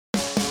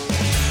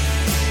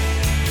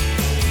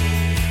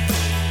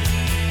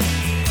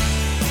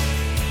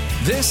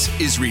This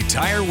is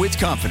Retire with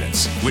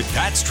Confidence with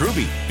Pat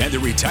Struby and the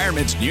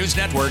Retirement News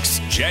Network's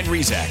Jen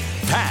Rezac.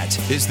 Pat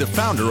is the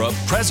founder of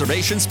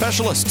Preservation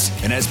Specialists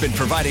and has been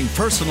providing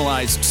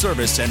personalized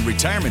service and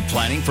retirement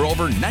planning for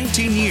over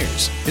 19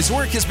 years. His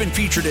work has been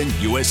featured in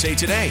USA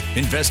Today,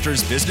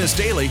 Investors Business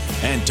Daily,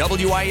 and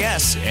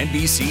WIS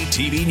NBC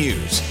TV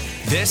News.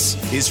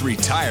 This is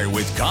Retire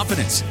with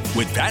Confidence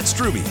with Pat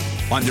Struby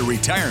on the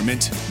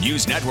Retirement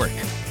News Network.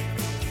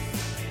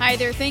 Hi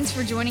there, thanks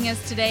for joining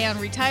us today on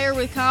Retire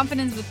with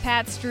Confidence with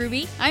Pat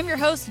Struby. I'm your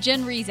host,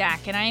 Jen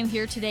Rezac, and I am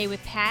here today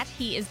with Pat.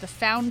 He is the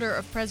founder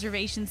of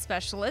Preservation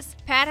Specialists.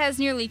 Pat has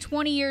nearly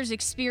 20 years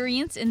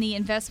experience in the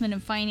investment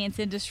and finance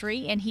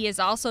industry, and he is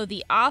also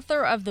the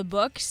author of the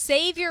book,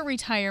 Save Your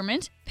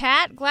Retirement.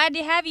 Pat, glad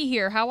to have you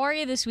here. How are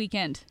you this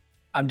weekend?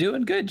 I'm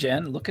doing good,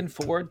 Jen. Looking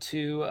forward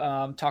to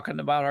talking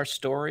about our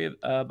story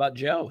about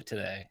Joe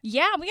today.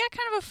 Yeah, we got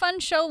kind of a fun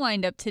show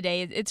lined up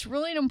today. It's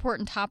really an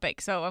important topic,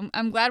 so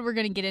I'm glad we're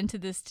going to get into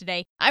this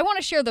today. I want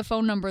to share the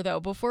phone number, though,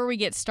 before we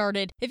get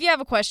started. If you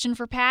have a question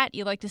for Pat,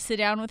 you'd like to sit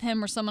down with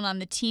him or someone on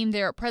the team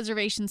there at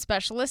Preservation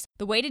Specialists,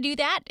 the way to do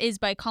that is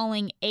by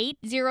calling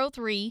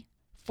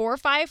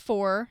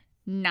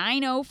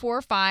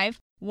 803-454-9045.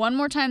 One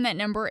more time, that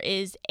number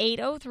is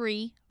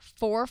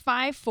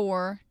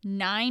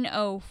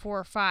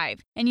 803-454-9045.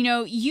 And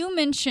you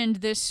mentioned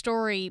this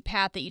story,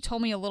 Pat, that you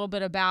told me a little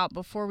bit about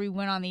before we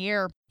went on the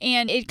air.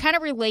 And it kind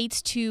of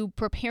relates to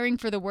preparing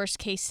for the worst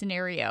case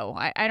scenario.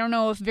 I don't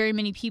know if very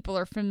many people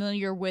are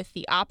familiar with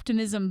the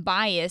optimism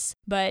bias,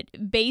 but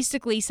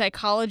basically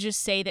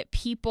psychologists say that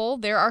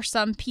there are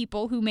some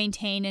people who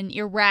maintain an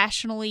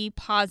irrationally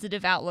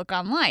positive outlook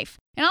on life.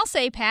 And I'll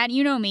say, Pat,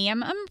 you know me,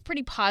 I'm a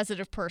pretty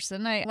positive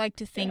person. I like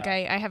to think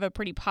I have a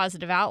pretty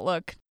positive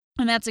outlook.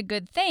 And that's a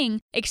good thing,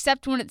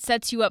 except when it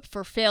sets you up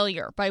for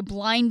failure by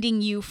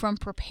blinding you from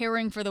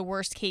preparing for the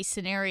worst case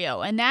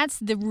scenario. And that's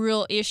the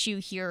real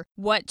issue here.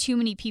 What too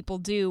many people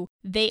do,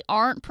 they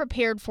aren't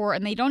prepared for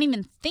and they don't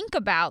even think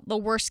about the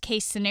worst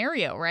case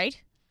scenario,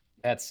 right?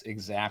 That's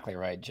exactly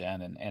right,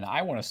 Jen. And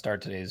I want to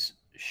start today's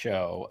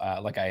show,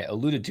 like I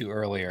alluded to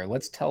earlier.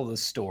 Let's tell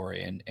this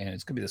story, and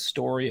it's going to be the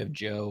story of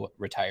Joe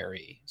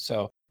Retiree.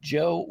 So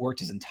Joe worked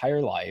his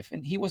entire life,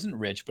 and he wasn't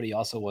rich, but he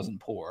also wasn't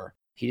poor.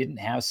 He didn't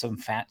have some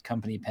fat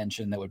company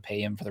pension that would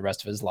pay him for the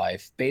rest of his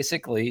life.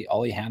 Basically,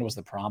 all he had was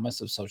the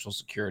promise of Social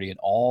Security and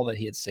all that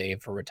he had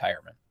saved for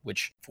retirement,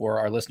 which for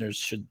our listeners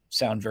should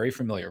sound very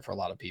familiar for a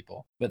lot of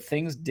people. But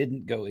things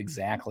didn't go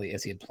exactly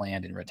as he had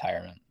planned in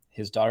retirement.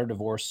 His daughter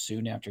divorced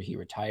soon after he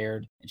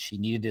retired, and she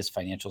needed his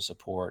financial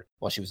support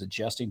while she was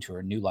adjusting to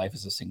her new life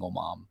as a single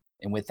mom.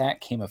 And with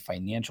that came a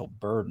financial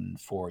burden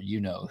for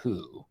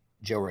you-know-who,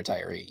 Joe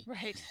Retiree.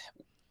 Right.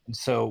 And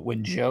so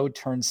when Joe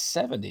turned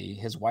 70,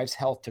 his wife's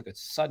health took a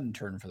sudden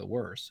turn for the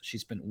worse. She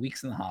spent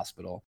weeks in the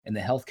hospital, and the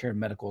healthcare and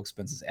medical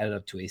expenses added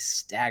up to a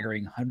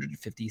staggering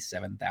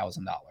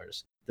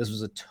 $157,000. This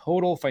was a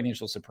total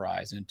financial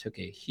surprise, and it took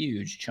a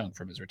huge chunk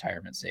from his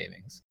retirement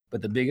savings.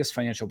 But the biggest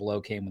financial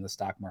blow came when the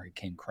stock market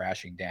came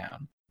crashing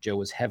down. Joe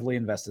was heavily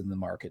invested in the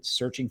market,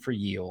 searching for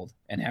yield,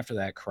 and after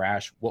that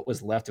crash, what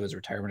was left of his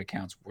retirement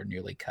accounts were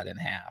nearly cut in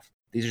half.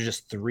 These are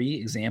just 3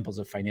 examples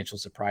of financial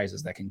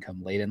surprises that can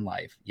come late in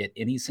life, yet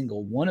any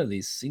single one of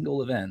these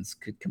single events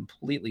could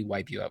completely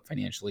wipe you out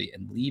financially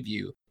and leave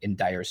you in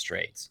dire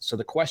straits. So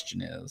the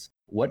question is,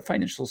 what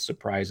financial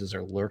surprises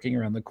are lurking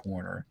around the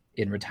corner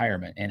in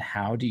retirement, and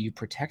how do you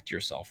protect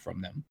yourself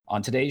from them?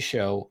 On today's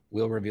show,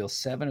 we'll reveal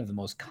 7 of the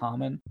most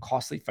common,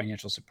 costly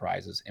financial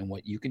surprises and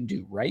what you can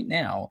do right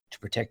now to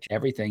protect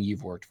everything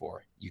you've worked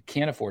for. You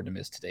can't afford to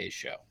miss today's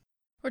show.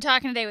 We're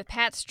talking today with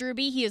Pat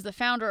Struby. He is the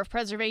founder of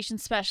Preservation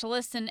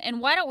Specialists. And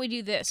why don't we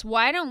do this?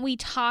 Why don't we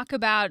talk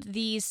about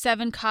these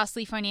 7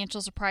 costly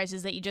financial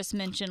surprises that you just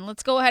mentioned?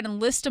 Let's go ahead and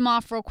list them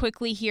off real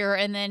quickly here.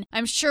 And then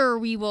I'm sure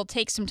we will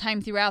take some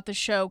time throughout the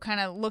show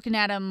kind of looking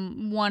at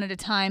them one at a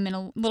time in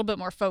a little bit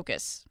more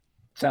focus.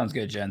 Sounds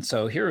good, Jen.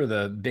 So here are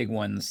the big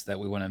ones that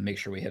we want to make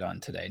sure we hit on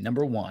today.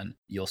 Number 1,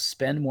 you'll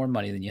spend more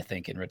money than you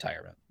think in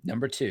retirement.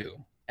 Number 2,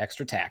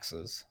 extra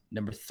taxes.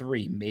 Number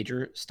 3,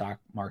 major stock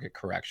market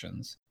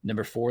corrections.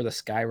 Number 4, the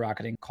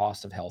skyrocketing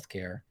cost of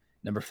healthcare.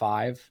 Number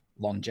 5,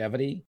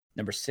 longevity.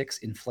 Number 6,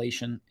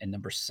 inflation. And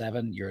number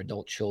 7, your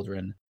adult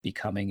children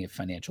becoming a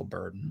financial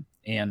burden.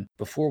 And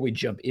before we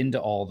jump into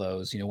all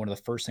those, one of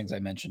the first things I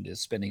mentioned is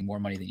spending more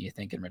money than you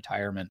think in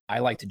retirement. I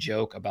like to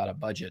joke about a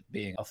budget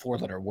being a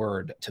 4-letter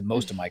word to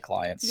most of my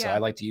clients. Yeah. So I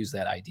like to use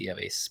that idea of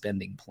a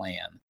spending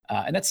plan.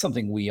 And that's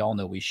something we all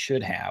know we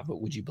should have.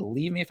 But would you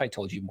believe me if I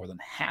told you more than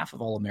half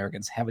of all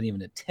Americans haven't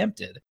even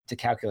attempted to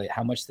calculate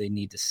how much they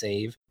need to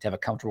save to have a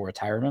comfortable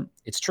retirement?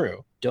 It's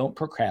true. Don't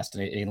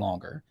procrastinate any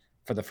longer.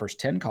 For the first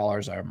 10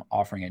 callers, I'm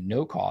offering a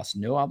no-cost,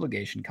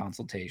 no-obligation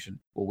consultation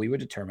where we would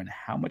determine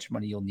how much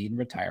money you'll need in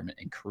retirement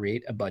and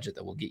create a budget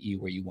that will get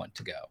you where you want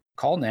to go.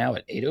 Call now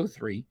at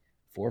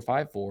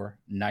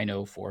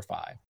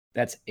 803-454-9045.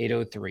 That's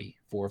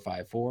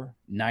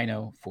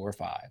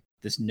 803-454-9045.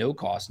 This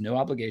no-cost,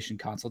 no-obligation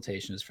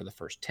consultation is for the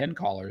first 10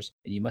 callers,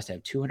 and you must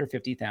have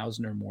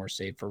 $250,000 or more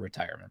saved for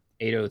retirement.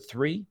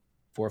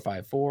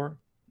 803-454-9045.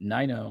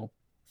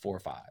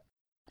 9045.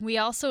 We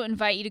also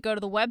invite you to go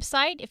to the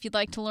website if you'd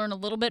like to learn a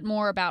little bit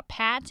more about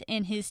Pat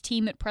and his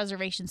team at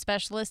Preservation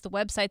Specialists. The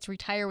website's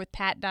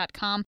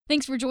retirewithpat.com.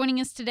 Thanks for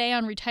joining us today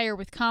on Retire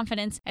with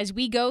Confidence as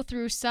we go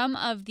through some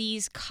of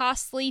these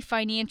costly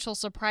financial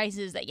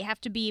surprises that you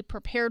have to be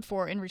prepared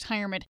for in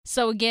retirement.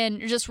 So again,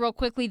 just real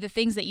quickly, the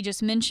things that you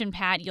just mentioned,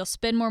 Pat, you'll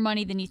spend more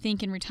money than you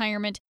think in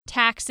retirement,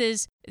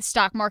 taxes,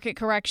 stock market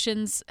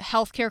corrections,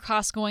 healthcare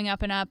costs going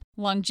up and up,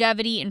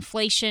 longevity,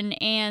 inflation,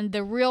 and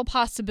the real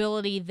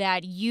possibility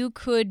that you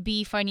could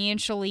be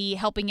financially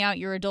helping out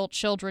your adult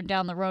children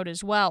down the road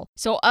as well.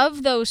 So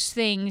of those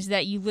things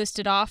that you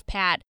listed off,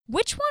 Pat,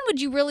 which one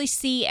would you really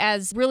see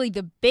as really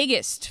the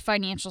biggest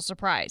financial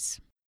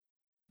surprise?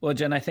 Well,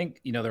 Jen, I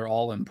think, they're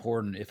all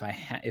important. If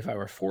I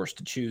were forced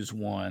to choose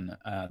one,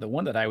 the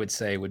one that I would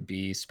say would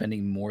be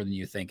spending more than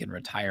you think in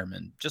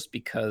retirement, just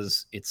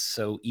because it's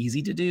so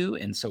easy to do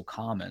and so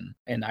common.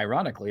 And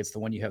ironically, it's the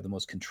one you have the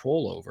most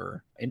control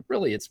over. And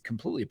really, it's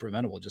completely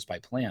preventable just by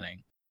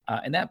planning.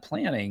 And that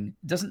planning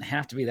doesn't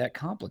have to be that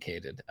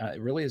complicated.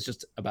 It really is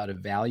just about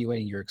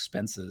evaluating your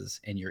expenses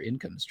and your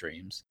income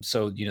streams.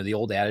 So, the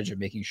old adage of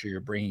making sure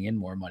you're bringing in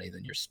more money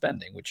than you're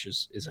spending, which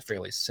is a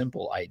fairly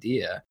simple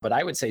idea. But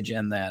I would say,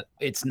 Jen, that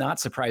it's not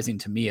surprising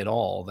to me at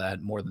all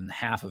that more than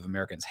half of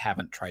Americans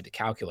haven't tried to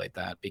calculate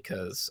that,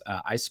 because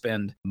I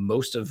spend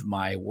most of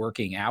my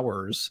working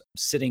hours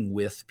sitting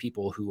with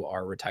people who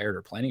are retired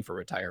or planning for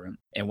retirement.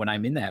 And when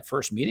I'm in that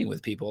first meeting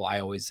with people,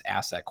 I always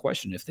ask that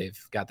question if they've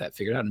got that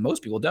figured out. And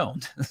most people don't.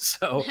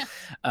 So,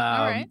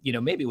 right.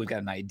 Maybe we've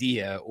got an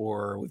idea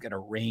or we've got a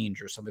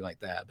range or something like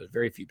that, but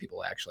very few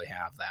people actually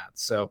have that.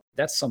 So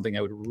that's something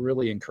I would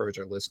really encourage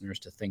our listeners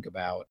to think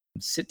about.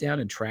 Sit down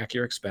and track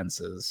your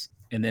expenses,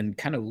 and then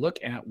kind of look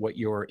at what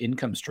your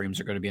income streams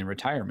are going to be in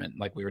retirement.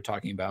 Like we were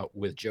talking about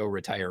with Joe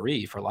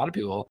Retiree, for a lot of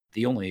people,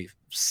 the only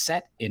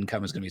set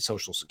income is going to be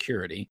Social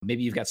Security.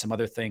 Maybe you've got some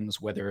other things,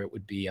 whether it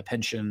would be a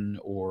pension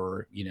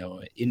or,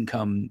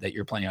 income that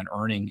you're planning on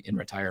earning in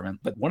retirement.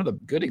 But one of the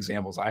good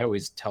examples I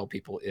always tell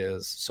people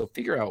is, so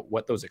figure out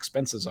what those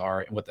expenses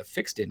are and what the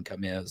fixed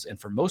income is. And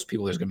for most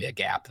people, there's going to be a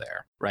gap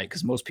there, right?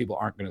 Because most people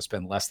aren't going to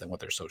spend less than what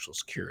their Social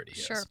Security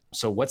is. Sure.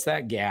 So what's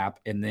that gap?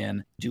 And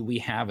then do we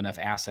have enough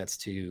assets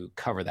to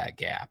cover that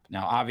gap?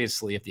 Now,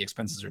 obviously, if the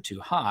expenses are too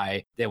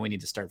high, then we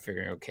need to start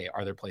figuring, okay,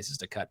 are there places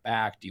to cut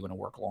back? Do you want to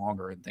work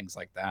longer and things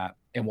like that?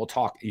 And we'll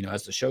talk,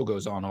 as the show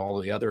goes on,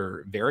 all the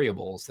other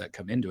variables that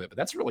come into it. But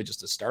that's really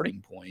just a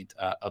starting point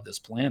of this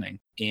planning.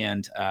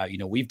 And,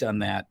 we've done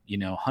that,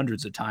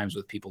 hundreds of times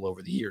with people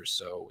over the years.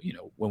 So,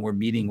 when we're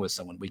meeting with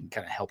someone, we can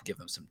kind of help give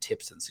them some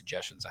tips and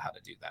suggestions of how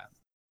to do that.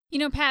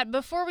 Pat,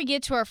 before we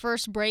get to our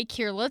first break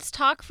here, let's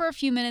talk for a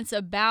few minutes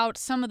about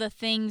some of the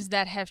things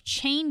that have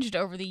changed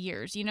over the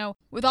years.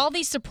 With all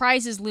these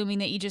surprises looming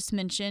that you just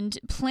mentioned,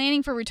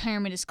 planning for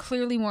retirement is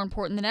clearly more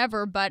important than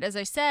ever. But as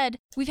I said,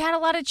 we've had a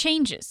lot of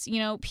changes.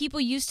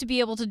 People used to be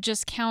able to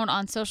just count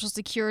on Social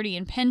Security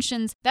and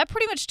pensions. That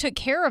pretty much took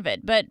care of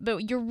it. But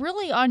you're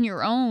really on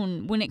your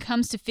own when it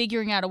comes to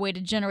figuring out a way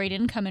to generate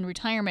income in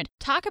retirement.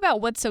 Talk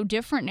about what's so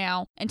different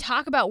now and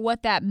talk about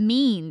what that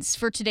means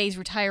for today's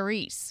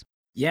retirees.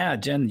 Yeah,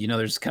 Jen,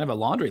 there's kind of a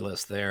laundry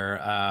list there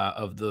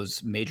of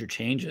those major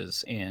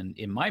changes. And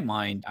in my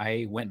mind,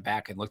 I went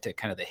back and looked at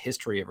kind of the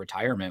history of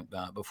retirement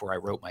before I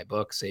wrote my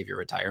book, Save Your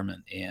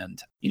Retirement.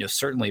 And,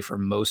 certainly for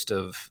most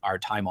of our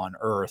time on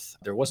Earth,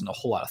 there wasn't a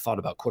whole lot of thought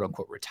about quote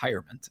unquote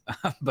retirement.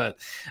 But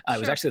it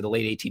was actually the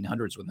late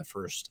 1800s when the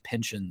first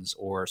pensions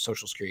or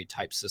Social Security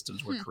type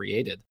systems were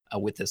created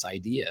with this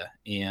idea.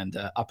 And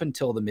up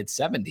until the mid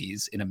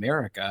 70s in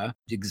America,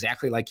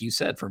 exactly like you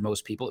said, for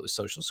most people, it was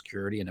Social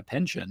Security and a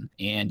pension,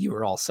 and you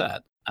were all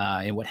set.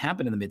 And what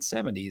happened in the mid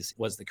 70s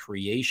was the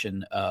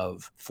creation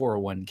of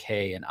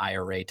 401k and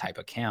IRA type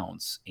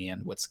accounts.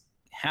 And what's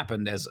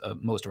happened, as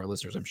most of our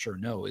listeners I'm sure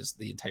know, is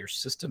the entire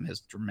system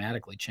has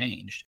dramatically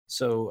changed.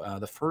 So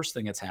the first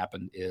thing that's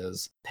happened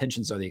is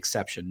pensions are the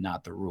exception,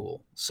 not the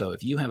rule. So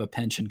if you have a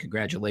pension,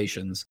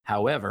 congratulations.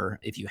 However,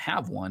 if you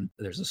have one,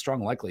 there's a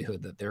strong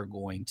likelihood that they're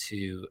going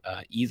to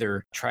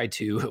either try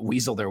to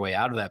weasel their way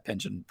out of that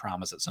pension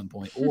promise at some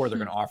point, or they're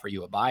going to offer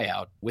you a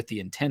buyout with the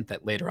intent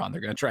that later on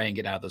they're going to try and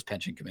get out of those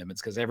pension commitments,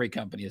 because every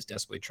company is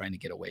desperately trying to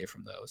get away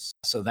from those.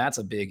 So that's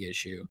a big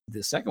issue.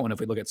 The second one,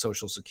 if we look at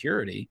Social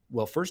Security,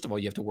 well, first of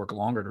all, you have to work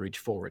longer to reach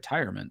full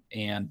retirement.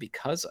 And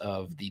because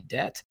of the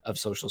debt of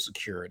Social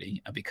Security,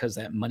 because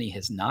that money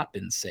has not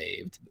been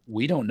saved,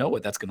 we don't know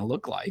what that's going to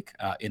look like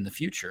in the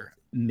future.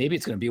 Maybe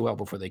it's going to be a while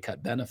before they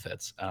cut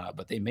benefits,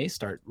 but they may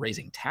start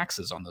raising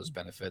taxes on those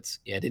benefits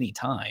at any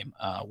time,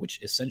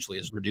 which essentially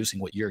is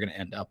reducing what you're going to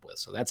end up with.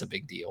 So that's a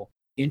big deal.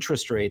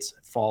 Interest rates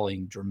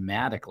falling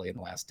dramatically in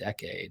the last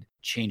decade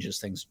changes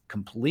things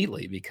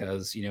completely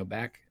because,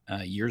 back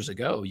years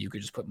ago, you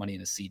could just put money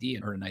in a CD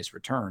and earn a nice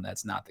return.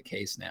 That's not the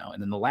case now.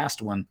 And then the last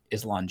one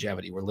is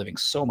longevity. We're living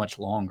so much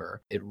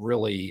longer. It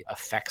really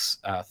affects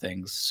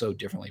things so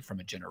differently from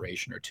a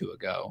generation or two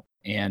ago.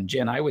 And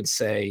Jen, I would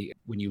say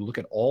when you look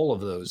at all of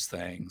those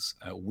things,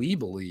 we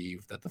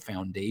believe that the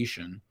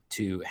foundation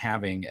to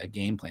having a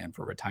game plan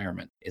for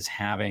retirement is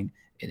having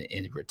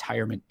a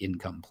retirement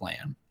income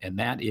plan. And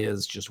that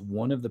is just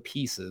one of the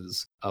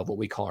pieces of what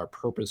we call our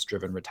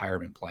purpose-driven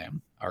retirement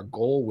plan. Our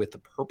goal with the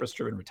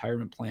purpose-driven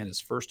retirement plan is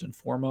first and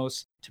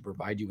foremost to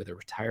provide you with a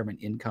retirement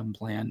income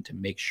plan to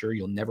make sure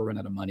you'll never run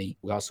out of money.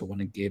 We also want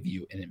to give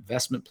you an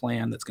investment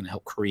plan that's going to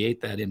help create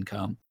that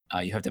income.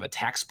 You have to have a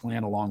tax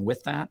plan along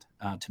with that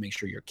to make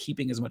sure you're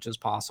keeping as much as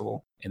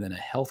possible, and then a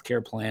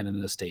healthcare plan and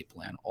an estate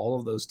plan. All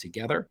of those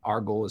together,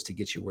 our goal is to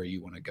get you where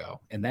you want to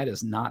go. And that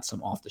is not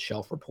some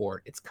off-the-shelf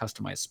report. It's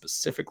customized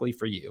specifically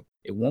for you.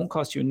 It won't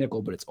cost you a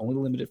nickel, but it's only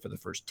limited for the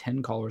first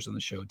 10 callers on the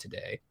show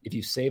today. If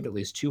you saved at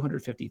least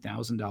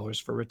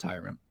 $250,000 for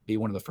retirement, be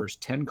one of the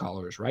first 10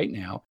 callers right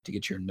now to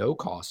get your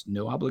no-cost,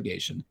 no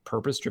obligation,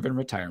 purpose-driven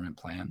retirement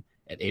plan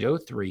at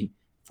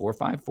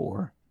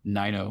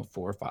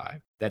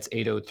 803-454-9045. That's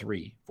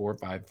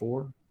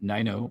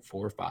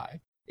 803-454-9045.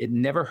 It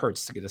never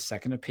hurts to get a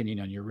second opinion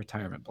on your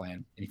retirement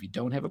plan. And if you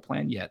don't have a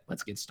plan yet,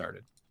 let's get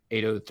started.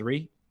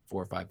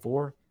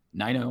 803-454-9045.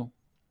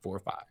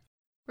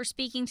 We're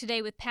speaking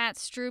today with Pat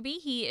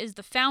Strube. He is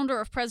the founder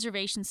of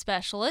Preservation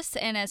Specialists.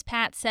 And as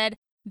Pat said,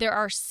 there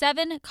are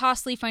 7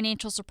 costly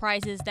financial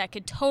surprises that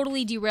could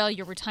totally derail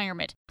your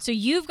retirement. So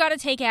you've got to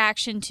take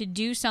action to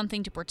do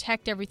something to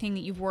protect everything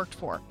that you've worked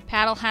for.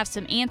 Pat will have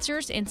some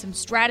answers and some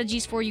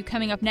strategies for you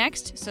coming up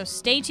next. So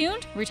stay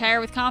tuned. Retire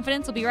with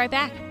Confidence. We'll be right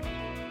back.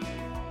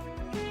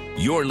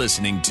 You're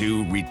listening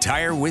to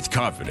Retire with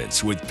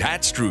Confidence with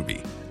Pat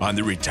Strube on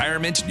the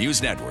Retirement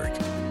News Network.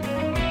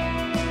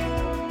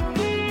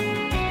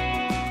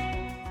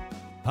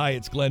 Hi,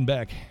 it's Glenn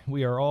Beck.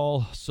 We are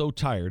all so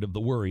tired of the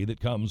worry that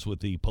comes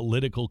with the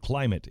political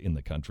climate in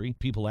the country.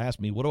 People ask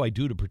me, what do I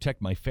do to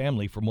protect my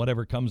family from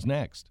whatever comes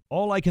next?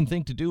 All I can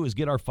think to do is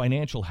get our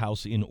financial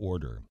house in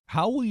order.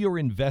 How will your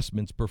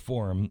investments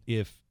perform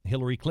if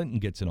Hillary Clinton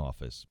gets in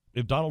office?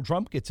 If Donald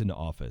Trump gets into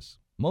office?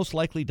 Most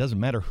likely doesn't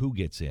matter who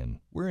gets in.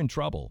 We're in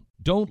trouble.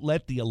 Don't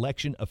let the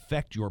election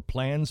affect your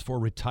plans for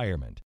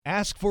retirement.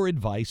 Ask for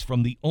advice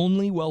from the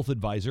only wealth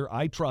advisor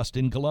I trust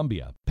in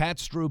Columbia, Pat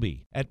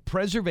Strube at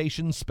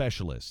Preservation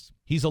Specialists.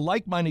 He's a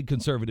like-minded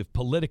conservative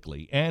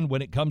politically, and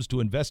when it comes to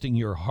investing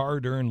your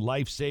hard-earned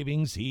life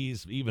savings,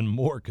 he's even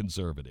more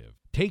conservative.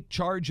 Take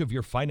charge of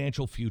your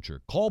financial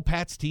future. Call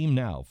Pat's team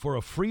now for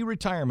a free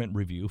retirement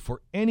review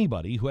for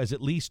anybody who has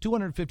at least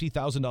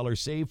 $250,000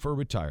 saved for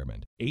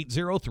retirement.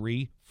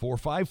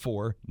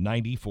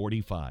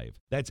 803-454-9045.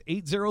 That's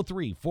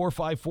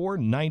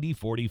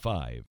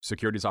 803-454-9045.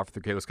 Securities offered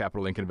through Kalos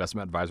Capital Inc.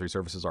 Investment advisory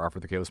services are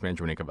offered through Kalos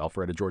Management Inc. of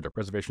Alpharetta, Georgia.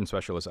 Preservation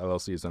Specialists,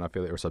 LLC is an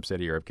affiliate or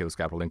subsidiary of Kalos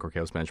Capital Inc. or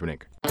Kalos Management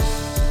Inc.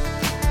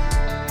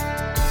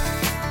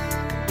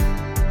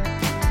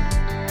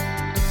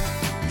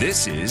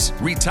 This is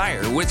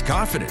Retire with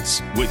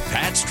Confidence with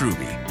Pat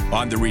Strube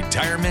on the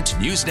Retirement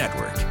News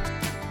Network.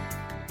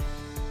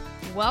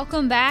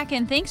 Welcome back,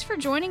 and thanks for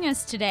joining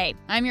us today.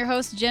 I'm your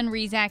host, Jen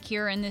Rezac,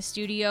 here in the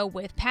studio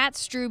with Pat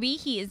Strube.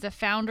 He is the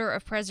founder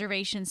of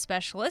Preservation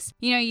Specialists.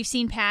 You know, you've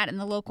seen Pat in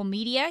the local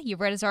media.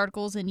 You've read his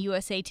articles in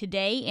USA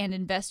Today and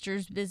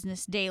Investors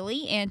Business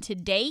Daily, and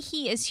today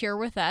he is here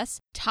with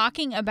us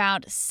talking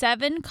about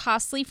 7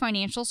 costly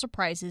financial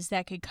surprises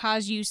that could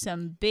cause you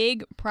some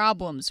big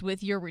problems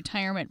with your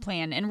retirement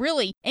plan. And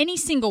really, any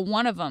single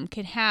one of them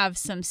could have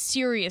some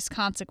serious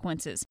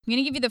consequences. I'm going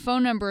to give you the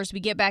phone number as we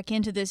get back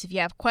into this if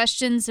you have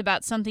questions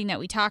about something that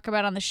we talk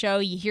about on the show,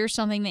 you hear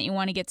something that you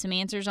want to get some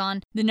answers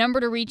on. The number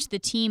to reach the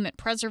team at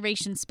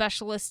Preservation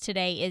Specialists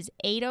today is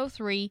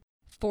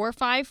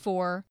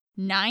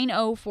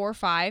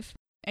 803-454-9045.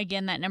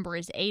 Again, that number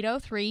is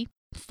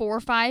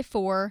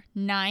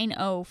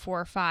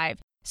 803-454-9045.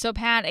 So,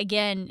 Pat,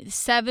 again,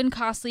 7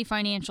 costly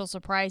financial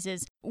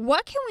surprises.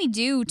 What can we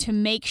do to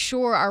make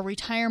sure our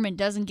retirement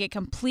doesn't get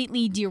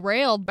completely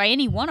derailed by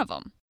any one of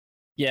them?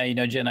 Yeah,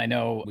 Jen, I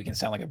know we can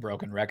sound like a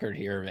broken record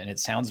here, and it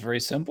sounds very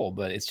simple,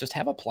 but it's just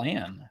have a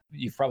plan.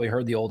 You've probably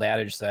heard the old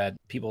adage that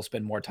people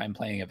spend more time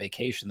planning a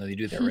vacation than they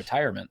do their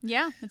retirement.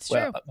 Yeah, it's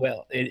true.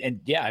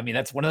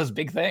 That's one of those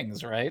big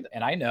things, right?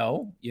 And I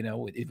know,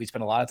 we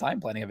spend a lot of time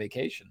planning a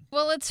vacation.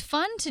 Well, it's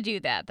fun to do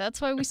that. That's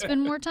why we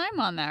spend more time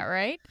on that,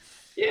 right?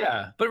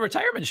 Yeah, but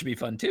retirement should be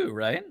fun too,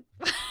 right?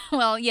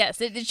 Well, yes,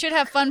 it should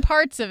have fun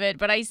parts of it,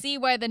 but I see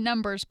why the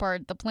numbers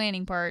part, the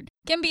planning part,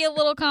 can be a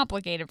little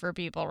complicated for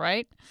people,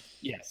 right?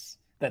 Yes,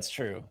 that's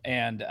true.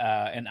 And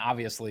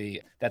obviously,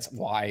 that's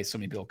why so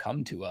many people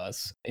come to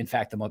us. In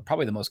fact,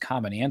 probably the most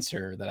common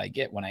answer that I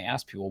get when I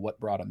ask people what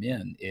brought them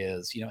in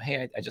is,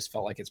 hey, I just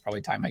felt like it's probably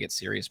time I get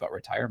serious about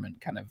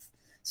retirement, kind of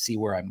see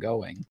where I'm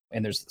going.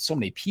 And there's so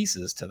many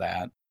pieces to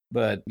that.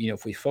 But,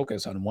 if we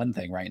focus on one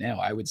thing right now,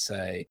 I would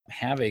say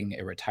having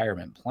a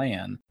retirement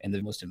plan, and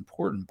the most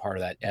important part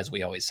of that, as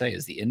we always say,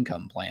 is the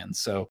income plan.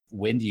 So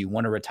when do you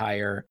want to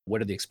retire?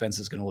 What are the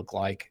expenses going to look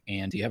like?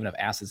 And do you have enough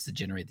assets to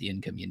generate the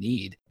income you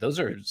need? Those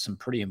are some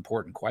pretty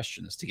important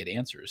questions to get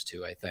answers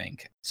to, I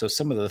think. So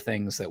some of the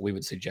things that we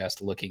would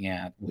suggest looking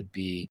at would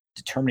be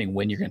determining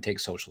when you're going to take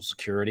Social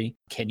Security.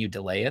 Can you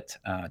delay it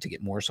to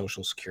get more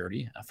Social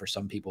Security? For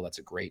some people, that's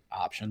a great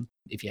option.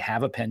 If you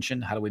have a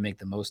pension, how do we make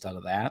the most out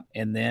of that?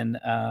 And then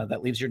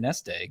that leaves your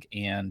nest egg.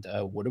 And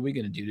what are we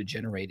going to do to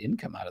generate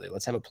income out of it?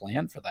 Let's have a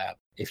plan for that.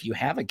 If you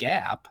have a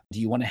gap, do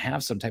you want to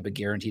have some type of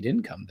guaranteed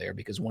income there?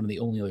 Because one of the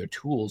only other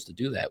tools to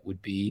do that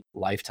would be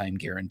lifetime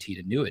guaranteed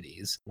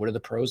annuities. What are the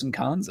pros and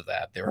cons of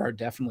that? There are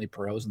definitely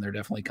pros and there are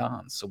definitely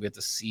cons. So we have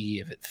to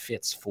see if it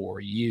fits for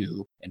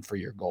you and for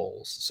your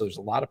goals. So there's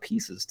a lot of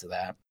pieces to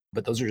that.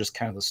 But those are just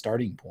kind of the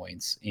starting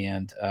points.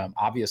 And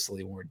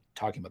obviously, when we're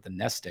talking about the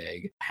nest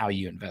egg, how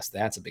you invest,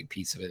 that's a big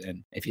piece of it.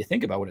 And if you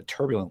think about what a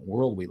turbulent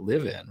world we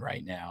live in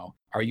right now,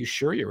 are you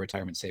sure your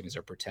retirement savings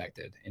are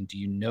protected? And do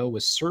you know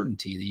with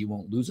certainty that you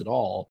won't lose it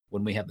all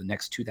when we have the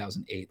next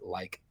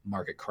 2008-like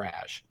market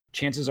crash?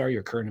 Chances are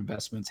your current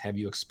investments have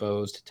you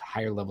exposed to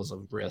higher levels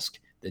of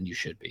risk than you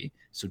should be.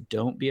 So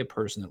don't be a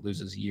person that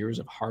loses years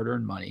of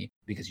hard-earned money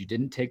because you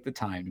didn't take the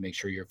time to make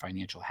sure your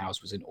financial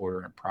house was in order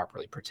and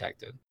properly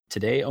protected.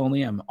 Today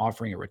only, I'm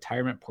offering a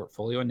retirement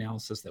portfolio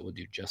analysis that will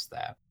do just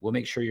that. We'll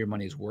make sure your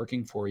money is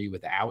working for you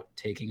without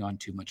taking on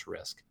too much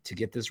risk. To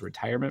get this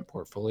retirement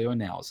portfolio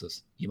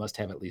analysis, you must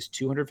have at least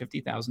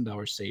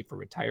 $250,000 saved for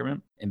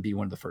retirement and be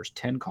one of the first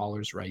 10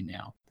 callers right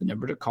now. The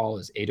number to call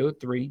is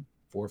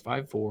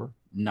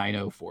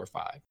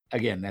 803-454-9045.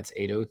 Again, that's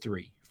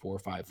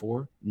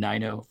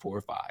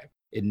 803-454-9045.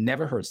 It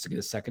never hurts to get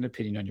a second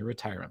opinion on your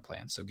retirement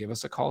plan. So give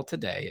us a call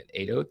today at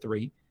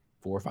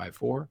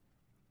 803-454-9045.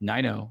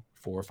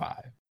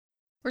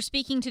 We're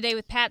speaking today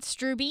with Pat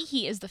Strube.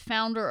 He is the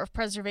founder of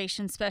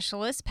Preservation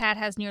Specialists. Pat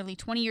has nearly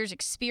 20 years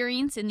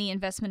experience in the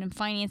investment and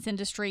finance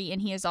industry,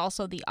 and he is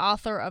also the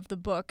author of the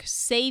book,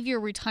 Save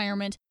Your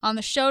Retirement. On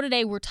the show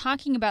today, we're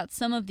talking about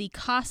some of the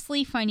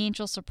costly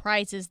financial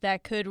surprises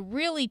that could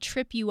really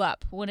trip you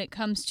up when it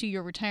comes to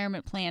your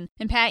retirement plan.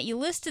 And Pat, you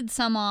listed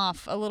some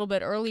off a little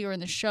bit earlier in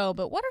the show,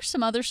 but what are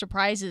some other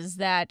surprises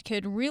that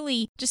could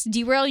really just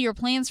derail your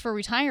plans for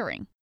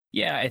retiring?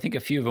 Yeah, I think a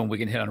few of them we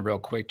can hit on real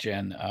quick,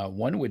 Jen.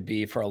 One would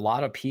be for a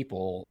lot of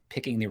people,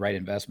 picking the right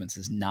investments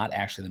is not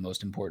actually the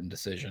most important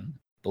decision.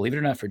 Believe it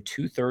or not, for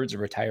 2/3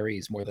 of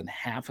retirees, more than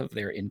half of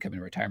their income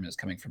in retirement is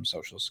coming from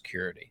Social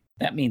Security.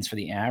 That means for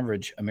the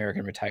average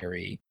American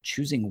retiree,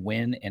 choosing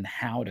when and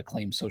how to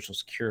claim Social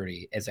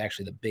Security is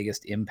actually the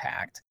biggest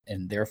impact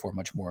and therefore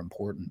much more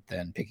important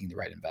than picking the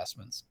right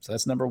investments. So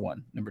that's number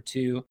one. Number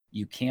two,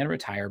 you can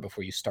retire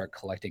before you start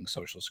collecting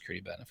Social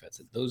Security benefits.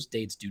 Those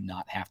dates do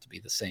not have to be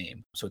the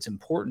same. So it's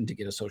important to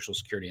get a Social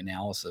Security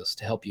analysis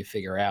to help you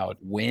figure out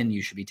when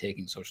you should be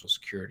taking Social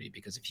Security,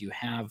 because if you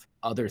have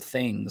other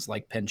things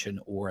like pension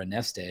or a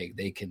nest egg,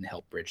 they can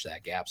help bridge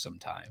that gap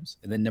sometimes.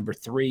 And then number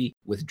three,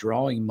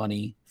 withdrawing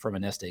money from a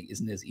nest egg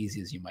isn't as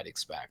easy as you might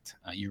expect.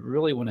 You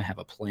really want to have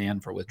a plan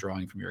for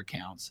withdrawing from your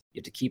accounts. You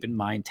have to keep in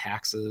mind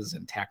taxes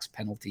and tax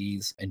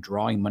penalties and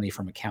drawing money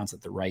from accounts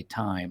at the right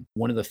time.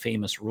 One of the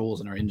famous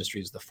rules in our industry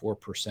is the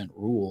 4%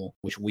 rule,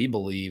 which we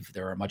believe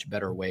there are much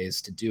better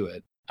ways to do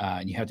it.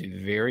 And you have to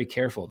be very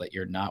careful that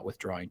you're not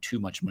withdrawing too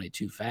much money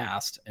too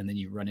fast. And then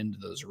you run into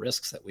those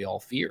risks that we all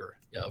fear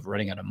of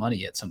running out of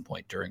money at some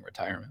point during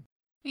retirement.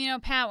 You know,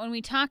 Pat, when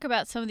we talk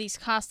about some of these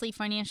costly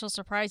financial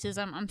surprises,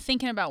 I'm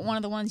thinking about one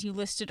of the ones you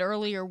listed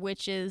earlier,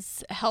 which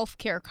is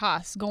healthcare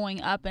costs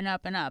going up and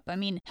up and up. I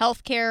mean,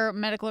 healthcare,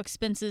 medical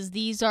expenses,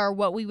 these are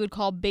what we would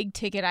call big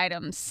ticket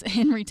items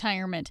in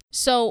retirement.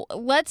 So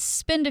let's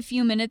spend a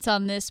few minutes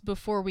on this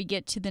before we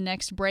get to the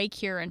next break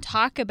here and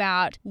talk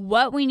about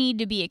what we need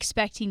to be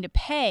expecting to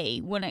pay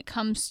when it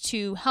comes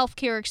to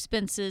healthcare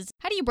expenses.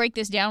 How do you break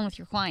this down with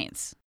your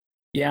clients?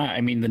 Yeah,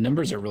 I mean, the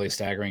numbers are really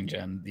staggering,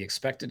 Jen. The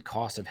expected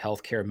cost of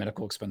healthcare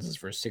medical expenses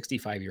for a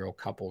 65-year-old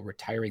couple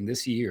retiring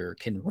this year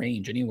can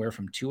range anywhere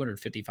from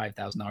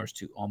 $255,000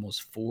 to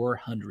almost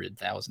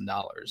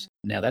 $400,000.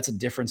 Now, that's a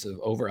difference of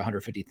over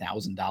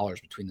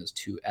 $150,000 between those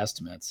two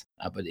estimates.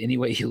 But any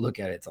way you look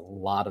at it, it's a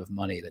lot of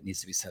money that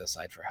needs to be set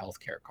aside for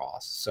healthcare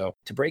costs. So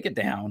to break it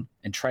down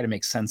and try to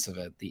make sense of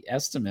it, the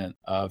estimate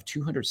of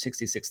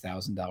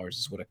 $266,000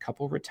 is what a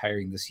couple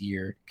retiring this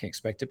year can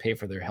expect to pay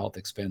for their health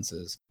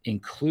expenses,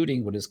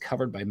 including what is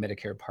covered by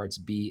Medicare Parts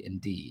B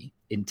and D.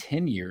 In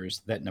 10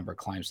 years, that number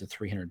climbs to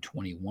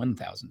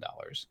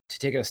 $321,000. To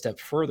take it a step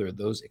further,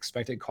 those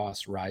expected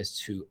costs rise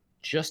to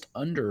just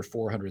under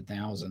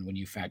 $400,000 when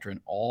you factor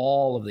in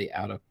all of the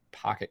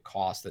out-of-pocket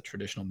costs that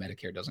traditional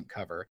Medicare doesn't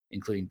cover,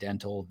 including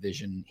dental,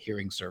 vision,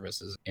 hearing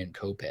services, and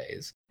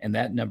copays. And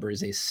that number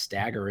is a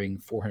staggering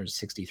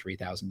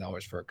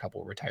 $463,000 for a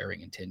couple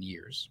retiring in 10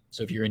 years.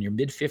 So if you're in your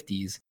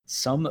mid-50s,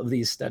 some of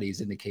these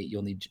studies indicate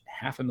you'll need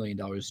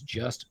 $500,000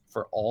 just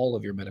for all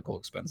of your medical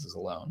expenses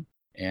alone.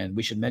 And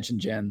we should mention,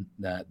 Jen,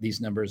 that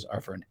these numbers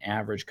are for an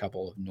average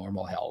couple of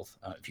normal health.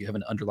 If you have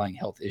an underlying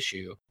health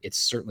issue, it's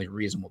certainly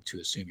reasonable to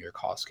assume your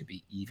costs could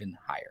be even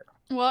higher.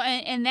 Well,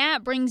 and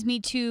that brings me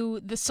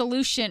to the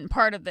solution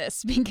part of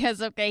this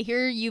because, okay,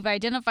 here you've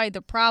identified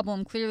the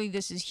problem. Clearly,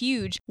 this is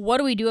huge. What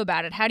do we do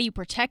about it? How do you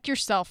protect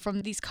yourself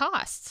from these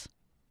costs?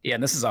 Yeah,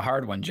 and this is a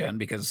hard one, Jen,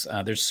 because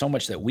there's so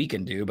much that we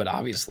can do, but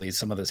obviously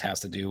some of this has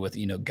to do with,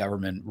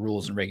 government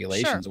rules and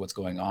regulations of what's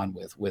going on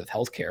with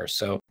healthcare.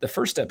 So the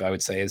first step I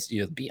would say is,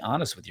 be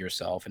honest with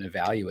yourself and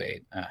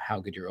evaluate how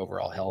good your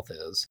overall health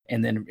is.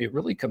 And then it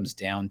really comes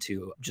down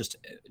to just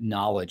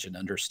knowledge and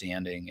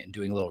understanding and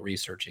doing a little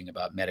researching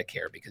about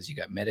Medicare, because you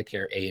got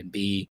Medicare A and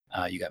B,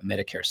 you got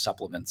Medicare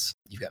supplements,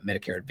 you've got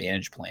Medicare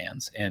Advantage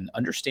plans, and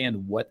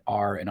understand what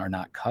are and are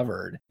not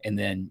covered. And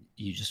then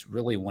you just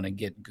really want to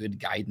get good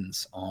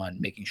guidance on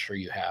making sure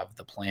you have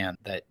the plan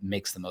that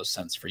makes the most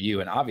sense for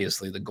you. And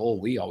obviously the goal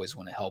we always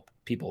want to help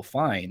people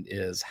find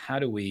is how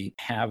do we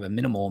have a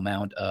minimal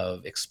amount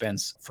of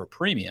expense for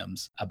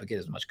premiums, but get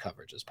as much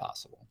coverage as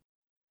possible.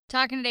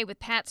 Talking today with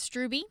Pat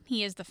Strube.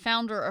 He is the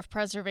founder of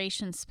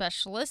Preservation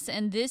Specialists,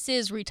 and this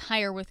is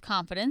Retire with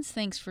Confidence.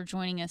 Thanks for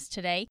joining us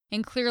today.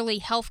 And clearly,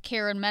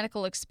 healthcare and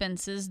medical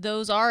expenses,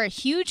 those are a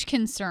huge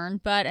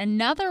concern, but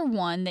another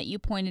one that you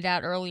pointed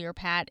out earlier,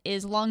 Pat,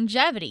 is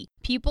longevity.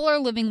 People are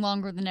living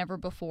longer than ever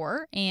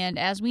before, and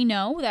as we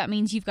know, that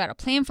means you've got to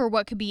plan for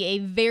what could be a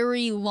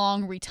very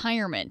long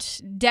retirement,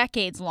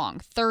 decades long,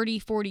 30,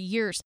 40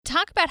 years.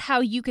 Talk about how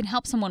you can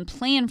help someone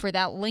plan for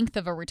that length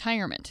of a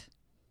retirement.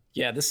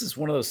 Yeah, this is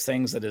one of those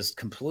things that has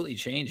completely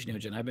changed,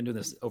 Jen. I've been doing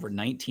this over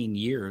 19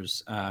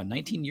 years.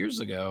 19 years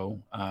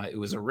ago, it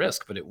was a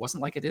risk, but it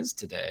wasn't like it is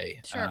today.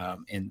 Sure.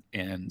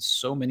 And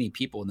so many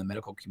people in the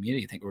medical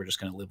community think we're just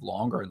going to live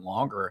longer and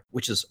longer,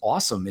 which is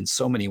awesome in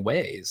so many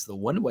ways. The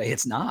one way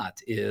it's not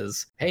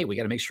is, hey, we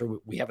got to make sure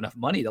we have enough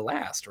money to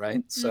last,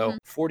 right? So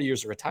 40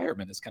 years of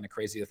retirement is kind of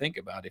crazy to think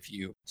about. If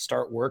you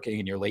start working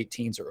in your late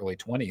teens or early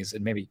 20s,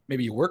 and maybe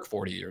you work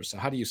 40 years. So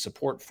how do you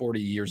support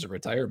 40 years of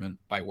retirement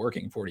by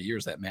working 40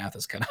 years? That math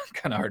is kind of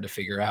hard to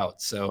figure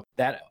out. So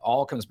that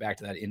all comes back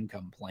to that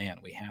income plan.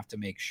 We have to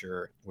make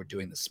sure we're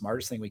doing the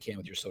smartest thing we can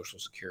with your Social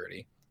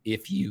Security.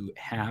 If you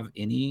have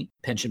any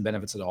pension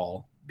benefits at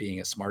all, being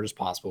as smart as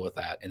possible with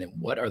that. And then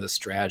what are the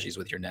strategies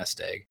with your nest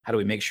egg? How do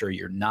we make sure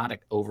you're not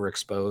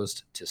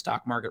overexposed to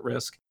stock market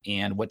risk?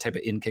 And what type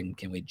of income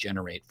can we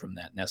generate from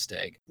that nest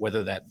egg?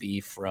 Whether that be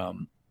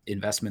from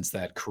investments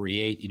that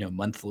create,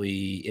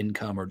 monthly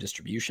income or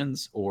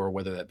distributions, or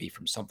whether that be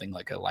from something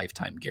like a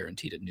lifetime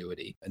guaranteed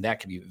annuity. And that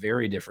can be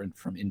very different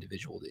from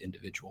individual to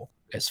individual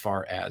as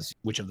far as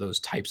which of those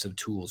types of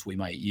tools we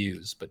might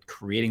use. But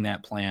creating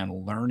that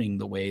plan, learning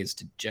the ways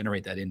to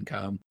generate that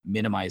income,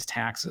 minimize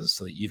taxes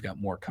so that you've got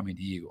more coming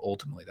to you.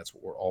 Ultimately, that's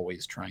what we're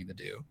always trying to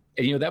do.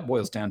 And, that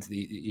boils down to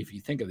if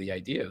you think of the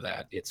idea of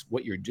that, it's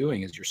what you're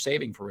doing is you're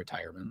saving for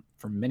retirement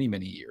for many,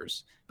 many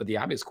years. But the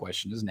obvious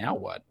question is now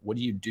what? What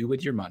do you do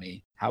with your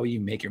money? How will you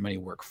make your money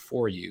work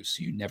for you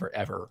so you never,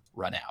 ever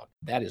run out?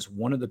 That is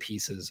one of the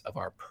pieces of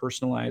our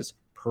personalized,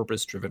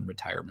 purpose-driven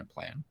retirement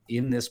plan.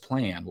 In this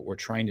plan, what we're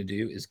trying to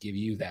do is give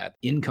you that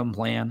income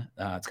plan.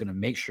 It's going to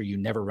make sure you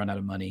never run out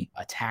of money,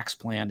 a tax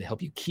plan to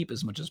help you keep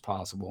as much as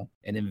possible,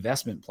 an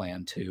investment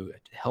plan to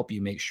help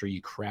you make sure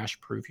you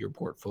crash-proof your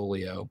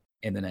portfolio,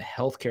 and then a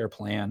healthcare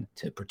plan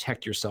to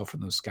protect yourself from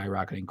those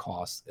skyrocketing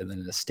costs, and then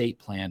an estate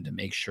plan to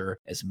make sure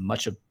as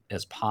much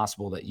as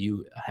possible that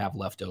you have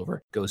left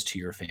over goes to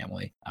your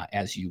family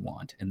as you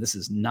want. And this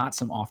is not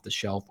some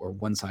off-the-shelf or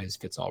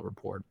one-size-fits-all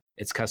report.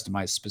 It's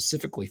customized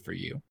specifically for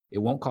you. It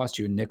won't cost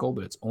you a nickel,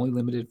 but it's only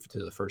limited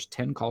to the first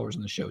 10 callers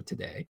on the show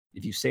today.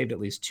 If you saved at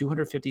least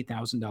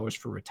 $250,000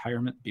 for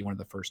retirement, be one of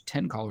the first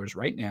 10 callers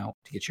right now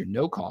to get your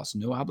no-cost,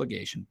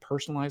 no-obligation,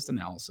 personalized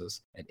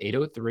analysis at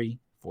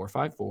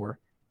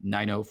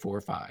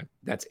 803-454-9045.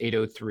 That's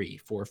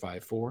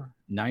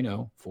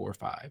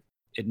 803-454-9045.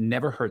 It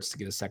never hurts to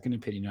get a second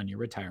opinion on your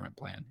retirement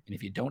plan. And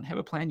if you don't have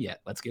a plan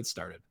yet, let's get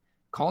started.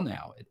 Call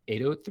now at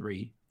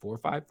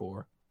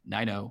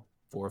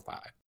 803-454-9045.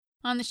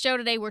 On the show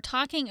today, we're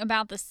talking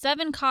about the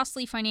 7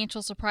 costly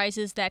financial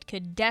surprises that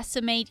could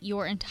decimate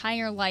your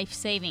entire life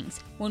savings.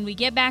 When we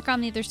get back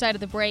on the other side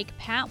of the break,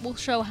 Pat will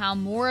show how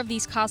more of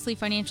these costly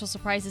financial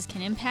surprises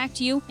can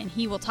impact you, and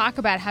he will talk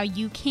about how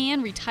you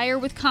can retire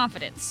with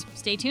confidence.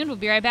 Stay tuned. We'll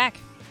be right back.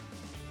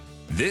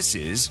 This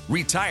is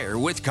Retire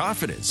with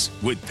Confidence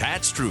with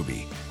Pat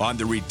Strube on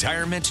the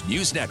Retirement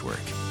News Network.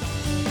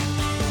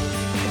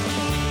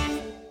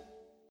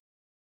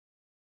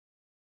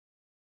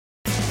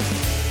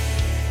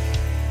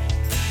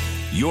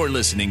 You're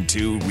listening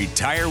to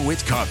Retire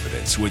with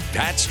Confidence with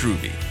Pat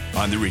Strube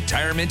on the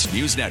Retirement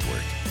News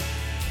Network.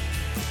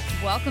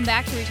 Welcome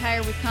back to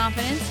Retire with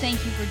Confidence.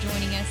 Thank you for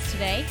joining us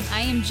today.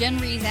 I am Jen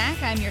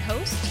Rezac. I'm your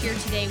host here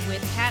today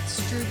with Pat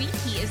Strube.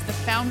 He is the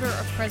founder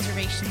of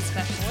Preservation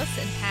Specialists,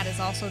 and Pat is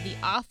also the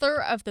author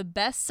of the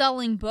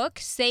best-selling book,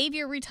 Save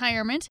Your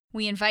Retirement.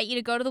 We invite you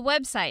to go to the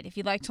website if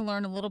you'd like to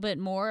learn a little bit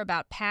more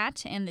about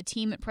Pat and the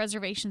team at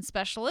Preservation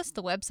Specialists.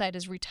 The website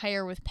is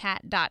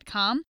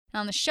retirewithpat.com.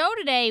 On the show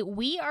today,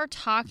 we are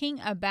talking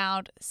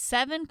about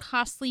 7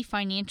 costly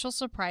financial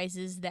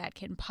surprises that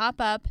can pop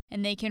up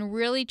and they can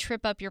really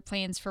trip up your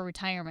plans for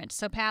retirement.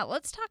 So, Pat,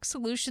 let's talk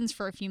solutions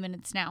for a few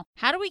minutes now.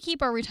 How do we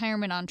keep our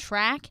retirement on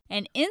track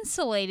and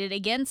insulated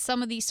against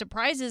some of these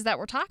surprises that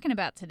we're talking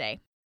about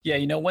today?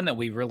 Yeah, one that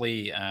we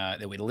really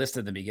that we listed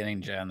in the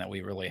beginning, Jen, that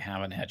we really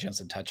haven't had a chance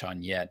to touch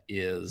on yet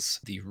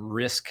is the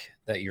risk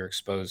that you're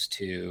exposed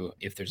to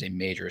if there's a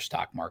major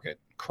stock market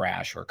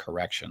crash or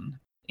correction.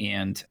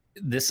 And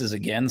this is,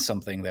 again,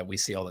 something that we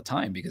see all the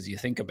time because you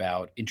think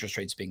about interest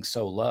rates being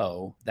so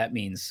low. That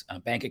means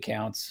bank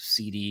accounts,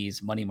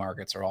 CDs, money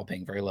markets are all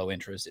paying very low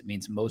interest. It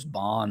means most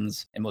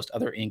bonds and most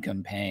other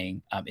income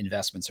paying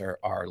investments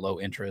are low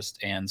interest.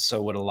 And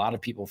so what a lot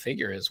of people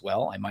figure is,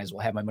 well, I might as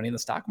well have my money in the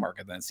stock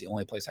market. Then it's the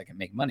only place I can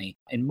make money.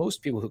 And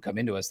most people who come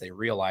into us, they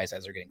realize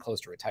as they're getting close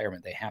to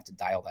retirement, they have to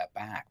dial that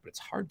back. But it's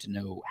hard to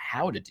know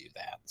how to do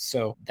that.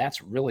 So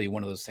that's really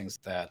one of those things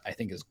that I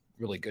think is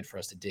really good for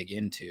us to dig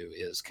into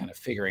is kind of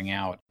figuring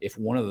out if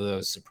one of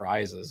those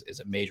surprises is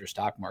a major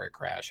stock market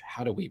crash,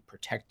 how do we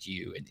protect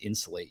you and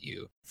insulate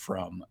you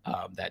from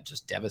that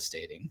just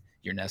devastating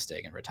your nest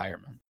egg in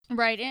retirement?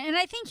 Right. And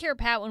I think here,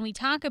 Pat, when we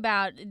talk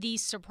about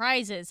these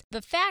surprises,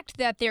 the fact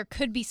that there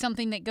could be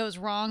something that goes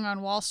wrong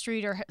on Wall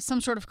Street or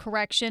some sort of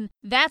correction,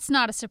 that's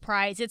not a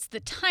surprise. It's the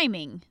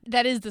timing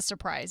that is the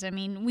surprise. I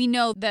mean, we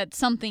know that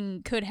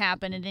something could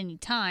happen at any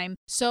time.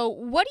 So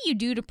what do you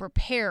do to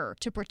prepare,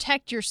 to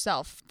protect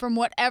yourself from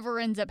whatever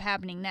ends up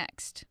happening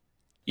next?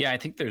 Yeah, I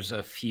think there's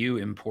a few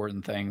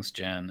important things,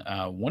 Jen.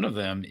 One of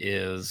them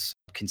is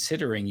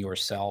considering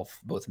yourself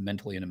both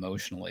mentally and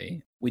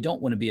emotionally. We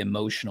don't want to be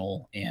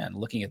emotional and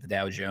looking at the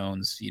Dow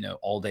Jones,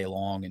 all day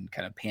long and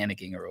kind of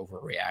panicking or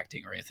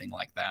overreacting or anything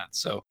like that.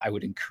 So I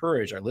would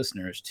encourage our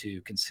listeners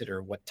to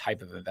consider what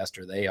type of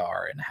investor they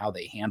are and how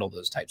they handle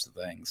those types of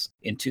things.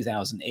 In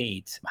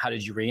 2008, how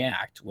did you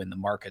react when the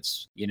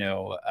markets,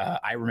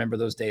 I remember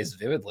those days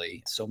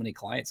vividly. So many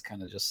clients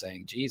kind of just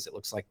saying, geez, it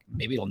looks like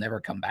maybe it'll never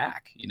come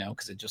back,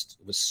 because it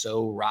was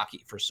so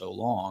rocky for so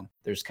long.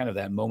 There's kind of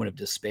that moment of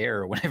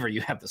despair whenever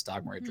you have the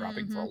stock market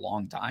dropping for a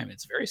long time.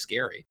 It's very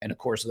scary. And of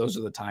course, those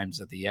are the times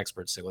that the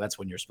experts say, well, that's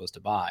when you're supposed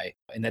to buy.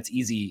 And that's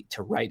easy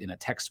to write in a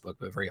textbook,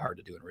 but very hard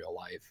to do in real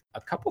life.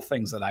 A couple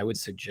things that I would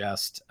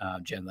suggest,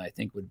 Jen, that I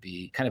think would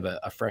be kind of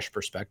a fresh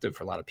perspective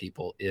for a lot of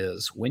people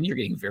is when you're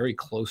getting very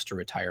close to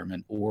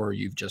retirement or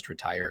you've just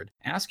retired,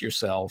 ask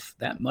yourself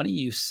that money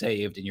you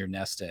saved in your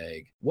nest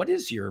egg, what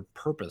is your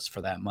purpose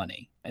for that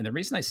money? And the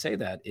reason I say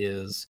that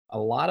is a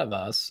lot of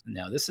us,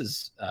 now this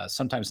is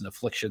sometimes an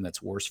affliction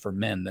that's worse for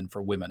men than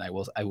for women, I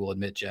will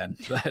admit, Jen,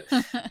 but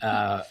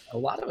a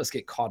lot of us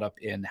get caught up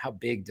in how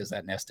big does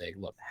that nest egg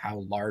look?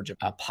 How large a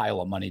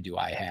pile of money do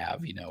I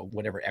have?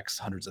 Whatever X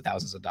hundreds of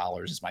thousands of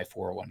dollars is my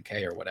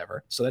 401k or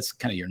whatever. So that's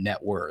kind of your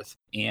net worth.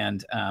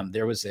 And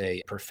there was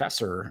a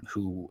professor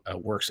who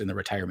works in the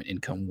retirement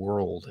income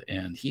world,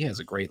 and he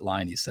has a great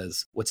line. He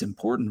says, what's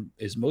important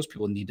is most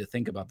people need to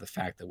think about the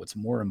fact that what's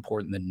more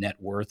important than net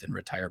worth in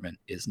retirement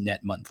is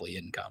net monthly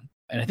income.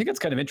 And I think it's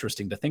kind of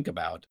interesting to think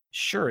about.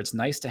 Sure, it's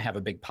nice to have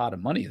a big pot of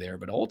money there,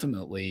 but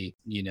ultimately,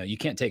 you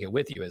can't take it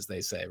with you, as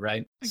they say,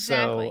 right?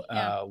 Exactly.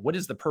 So what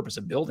is the purpose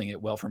of building it?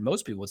 Well, for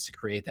most people, it's to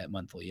create that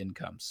monthly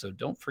income. So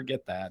don't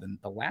forget that. And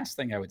the last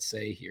thing I would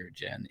say here,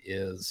 Jen,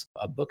 is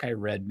a book I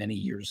read many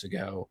years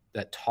ago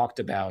that talked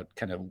about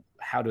kind of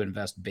how to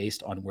invest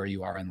based on where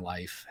you are in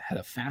life, had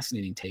a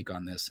fascinating take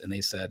on this. And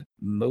they said,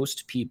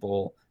 most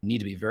people need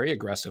to be very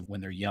aggressive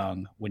when they're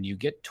young. When you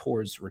get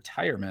towards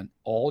retirement,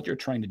 all you're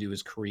trying to do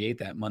is create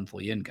that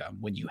monthly income.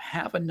 When you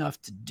have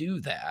enough to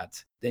do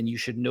that, then you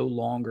should no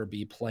longer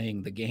be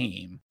playing the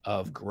game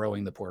of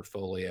growing the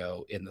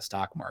portfolio in the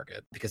stock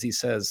market. Because he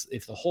says,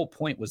 if the whole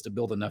point was to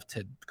build enough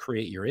to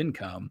create your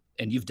income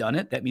and you've done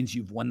it, that means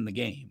you've won the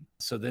game.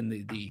 So then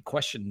the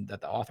question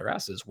that the author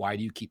asks is, why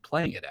do you keep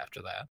playing it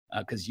after that?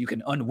 Because you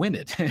can unwin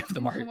it if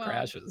the market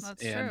crashes.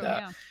 That's and true,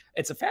 yeah.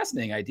 It's a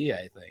fascinating idea,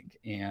 I think.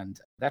 And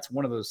that's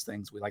one of those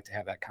things we like to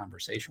have that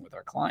conversation with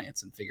our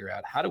clients and figure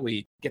out how do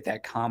we get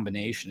that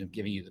combination of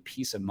giving you the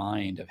peace of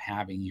mind of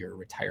having your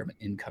retirement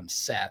income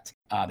set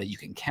that you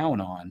can count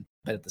on,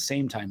 but at the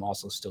same time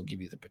also still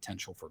give you the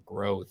potential for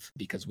growth,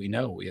 because we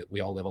know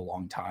we all live a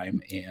long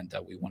time and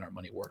we want our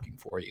money working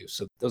for you.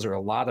 So those are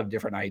a lot of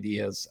different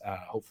ideas.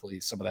 Hopefully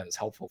some of that is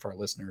helpful for our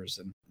listeners.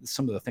 And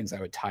some of the things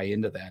I would tie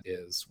into that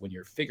is when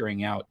you're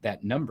figuring out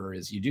that number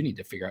is you do need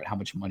to figure out how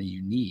much money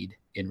you need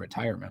in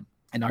retirement.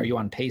 And are you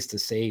on pace to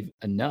save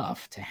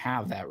enough to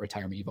have that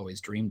retirement you've always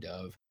dreamed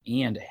of?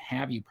 And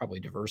have you probably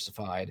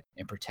diversified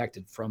and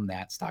protected from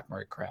that stock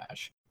market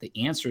crash? The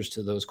answers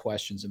to those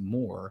questions and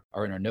more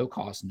are in our no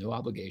cost, no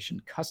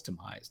obligation,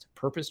 customized,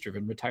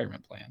 purpose-driven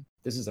retirement plan.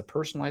 This is a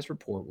personalized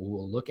report where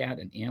we'll look at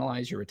and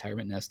analyze your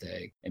retirement nest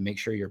egg and make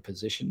sure you're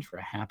positioned for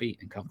a happy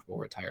and comfortable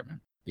retirement.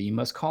 But you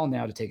must call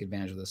now to take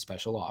advantage of this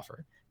special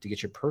offer. To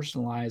get your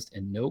personalized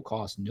and no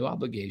cost, no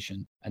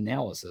obligation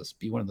analysis,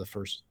 be one of the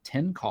first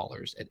 10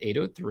 callers at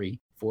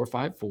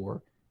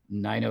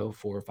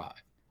 803-454-9045.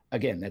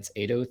 Again, that's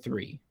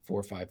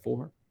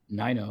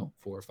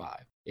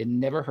 803-454-9045. It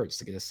never hurts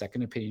to get a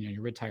second opinion on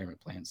your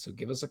retirement plan. So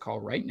give us a call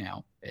right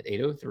now at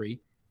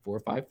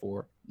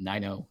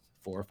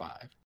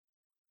 803-454-9045.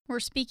 We're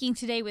speaking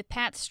today with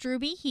Pat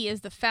Strube. He is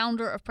the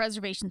founder of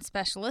Preservation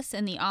Specialists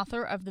and the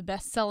author of the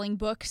best-selling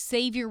book,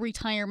 Save Your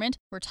Retirement.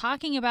 We're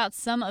talking about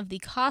some of the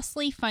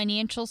costly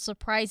financial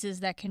surprises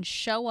that can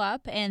show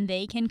up, and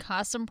they can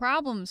cause some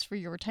problems for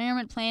your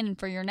retirement plan and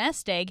for your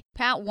nest egg.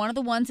 Pat, one of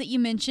the ones that you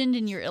mentioned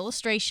in your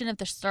illustration at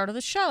the start of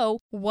the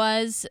show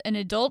was an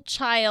adult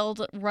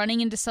child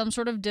running into some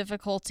sort of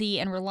difficulty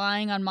and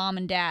relying on mom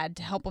and dad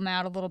to help them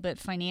out a little bit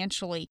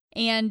financially.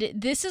 And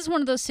this is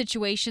one of those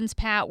situations,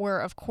 Pat,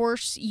 where, of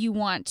course, you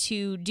want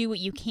to do what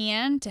you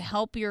can to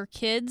help your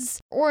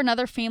kids or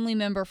another family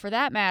member for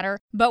that matter,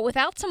 but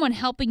without someone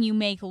helping you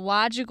make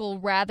logical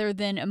rather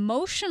than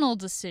emotional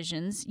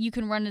decisions, you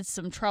can run into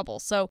some trouble.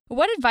 So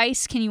what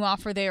advice can you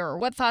offer there, or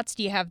what thoughts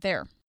do you have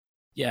there?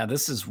 Yeah,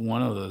 this is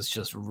one of those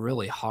just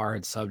really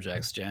hard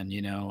subjects, Jen,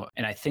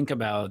 and I think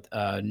about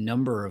a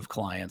number of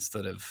clients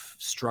that have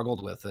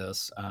struggled with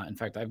this. In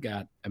fact, I've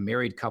got a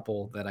married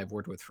couple that I've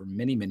worked with for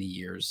many, many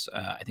years.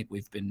 I think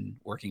we've been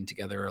working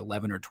together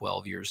 11 or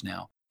 12 years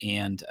now.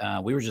 And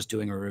we were just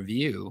doing a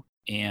review,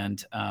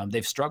 and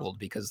they've struggled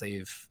because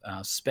they've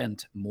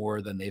spent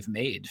more than they've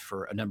made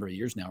for a number of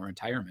years now in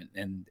retirement.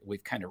 And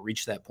we've kind of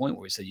reached that point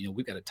where we said,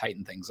 we've got to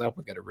tighten things up.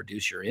 We've got to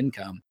reduce your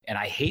income. And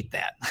I hate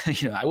that.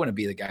 I want to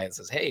be the guy that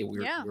says, hey,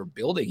 we're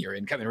building your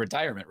income in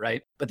retirement,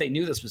 right? But they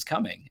knew this was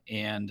coming,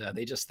 and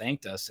they just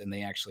thanked us, and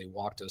they actually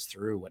walked us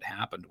through what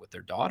happened with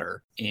their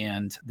daughter.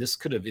 And this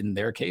could have, in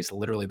their case,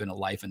 literally been a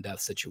life and death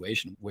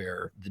situation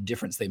where the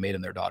difference they made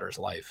in their daughter's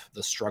life,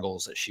 the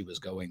struggles that she was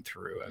going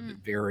through,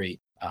 very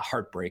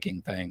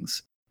heartbreaking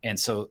things. And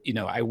so,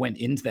 I went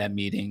into that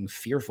meeting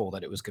fearful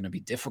that it was going to be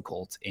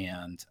difficult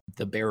and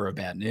the bearer of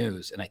bad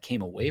news. And I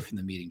came away from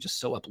the meeting just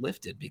so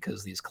uplifted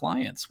because these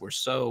clients were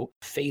so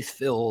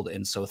faith-filled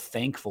and so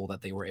thankful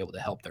that they were able to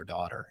help their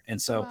daughter.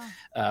 And so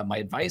my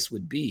advice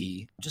would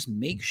be just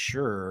make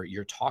sure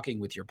you're talking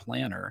with your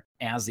planner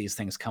as these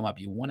things come up.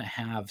 You want to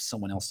have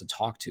someone else to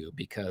talk to,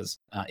 because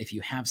if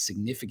you have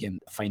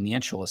significant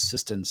financial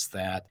assistance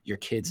that your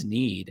kids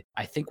need,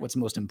 I think what's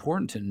most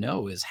important to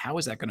know is how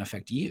is that going to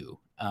affect you?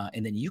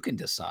 And then you can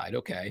decide,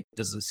 okay,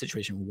 does the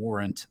situation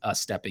warrant us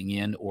stepping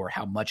in, or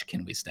how much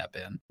can we step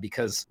in?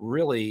 Because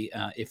really,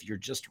 if you're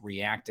just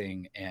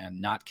reacting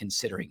and not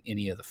considering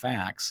any of the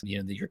facts,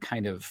 that you're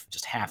kind of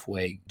just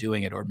halfway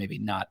doing it, or maybe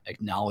not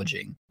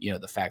acknowledging,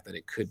 the fact that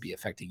it could be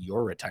affecting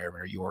your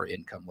retirement or your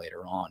income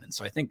later on. And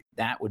so I think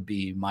that would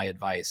be my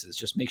advice, is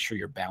just make sure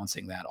you're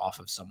bouncing that off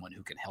of someone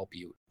who can help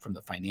you from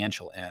the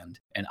financial end.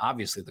 And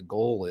obviously the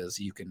goal is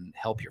you can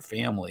help your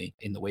family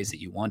in the ways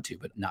that you want to,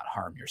 but not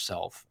harm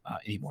yourself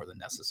any more than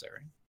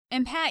necessary.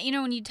 And Pat,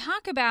 when you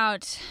talk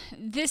about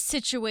this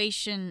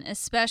situation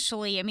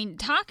especially,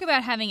 talk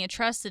about having a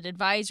trusted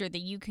advisor that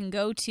you can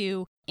go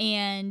to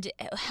and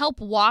help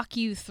walk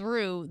you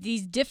through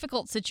these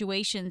difficult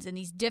situations and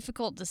these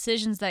difficult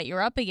decisions that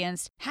you're up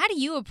against. How do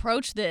you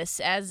approach this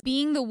as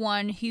being the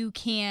one who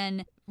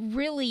can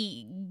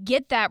really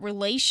get that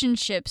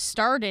relationship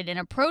started and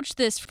approach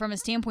this from a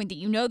standpoint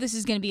that this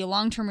is going to be a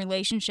long-term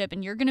relationship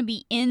and you're going to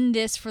be in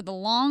this for the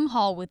long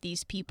haul with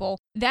these people?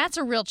 That's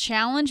a real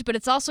challenge, but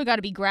it's also got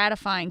to be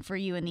gratifying for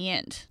you in the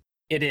end.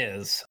 It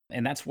is.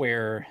 And that's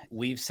where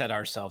we've set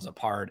ourselves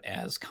apart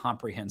as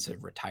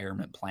comprehensive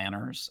retirement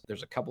planners.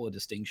 There's a couple of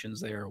distinctions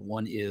there.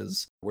 One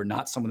is we're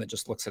not someone that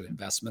just looks at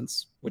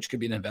investments, which could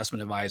be an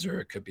investment advisor,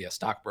 it could be a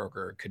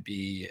stockbroker, it could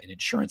be an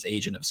insurance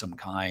agent of some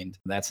kind.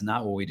 That's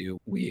not what we do.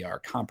 We are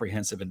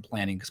comprehensive in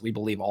planning because we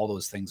believe all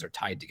those things are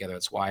tied together.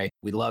 That's why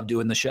we love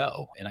doing the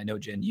show. And I know,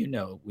 Jen, we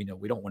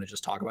don't want to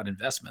just talk about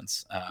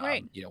investments.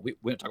 Right. We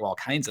want to talk about all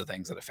kinds of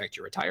things that affect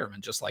your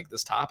retirement, just like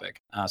this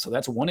topic. So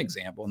that's one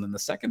example. And then the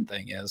second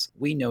thing is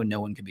we know no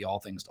one can be all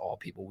things to all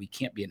people. We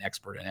can't be an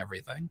expert in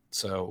everything.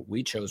 So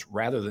we chose,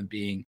 rather than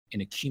being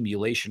an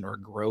accumulation or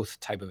growth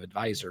type of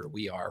advisor,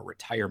 we are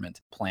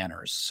retirement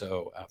planners.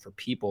 So for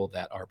people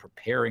that are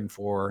preparing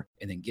for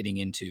and then getting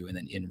into and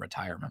then in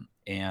retirement.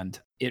 And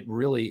it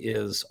really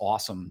is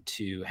awesome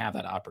to have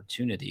that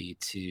opportunity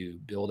to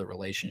build a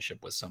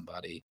relationship with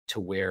somebody to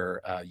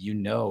where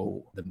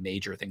the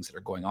major things that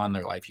are going on in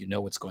their life,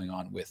 what's going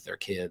on with their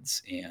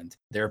kids and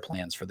their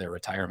plans for their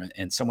retirement.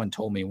 And someone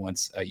told me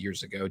once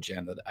years ago,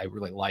 Jen, that I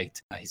really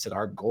liked. He said,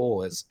 our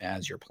goal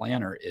as your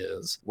planner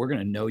is we're going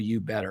to know you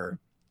better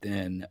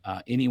than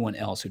anyone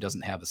else who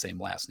doesn't have the same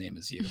last name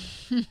as you.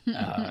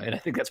 And I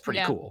think that's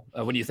pretty cool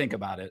when you think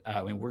about it.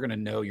 We're going to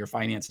know your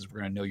finances, we're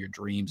going to know your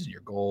dreams and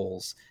your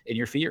goals and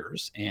your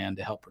fears, and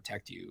to help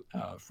protect you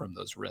from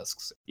those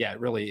risks. Yeah, it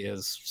really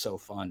is so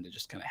fun to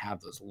just kind of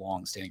have those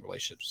long-standing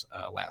relationships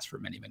last for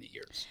many, many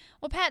years.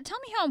 Well, Pat, tell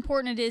me how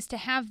important it is to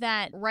have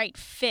that right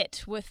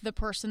fit with the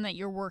person that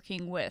you're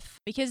working with,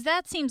 because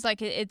that seems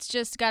like it's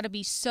just got to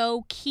be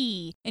so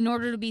key in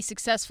order to be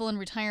successful in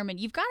retirement.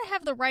 You've got to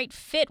have the right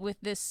fit with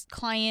this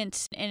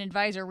client and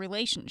advisor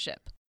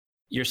relationship.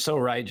 You're so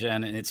right,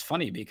 Jen. And it's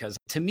funny because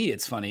to me,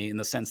 it's funny in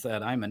the sense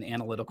that I'm an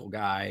analytical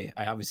guy.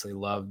 I obviously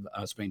love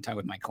spending time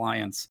with my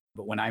clients.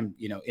 But when I'm,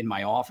 in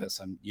my office,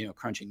 I'm,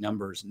 crunching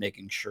numbers and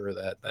making sure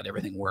that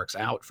everything works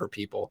out for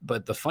people.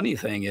 But the funny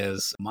thing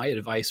is, my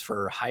advice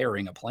for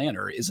hiring a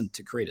planner isn't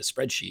to create a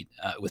spreadsheet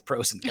with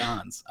pros and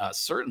cons.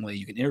 Certainly,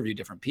 you can interview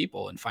different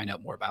people and find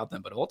out more about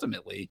them. But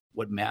ultimately,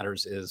 what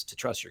matters is to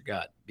trust your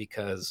gut,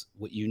 because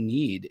what you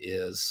need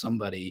is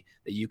somebody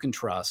that you can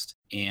trust.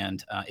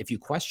 And if you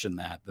question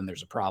that, then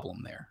there's a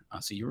problem there.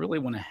 So you really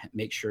want to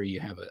make sure you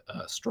have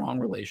a strong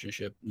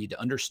relationship. You need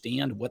to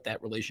understand what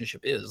that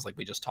relationship is, like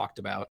we just talked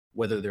about,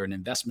 whether they're an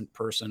investment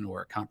person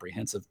or a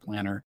comprehensive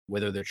planner,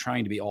 whether they're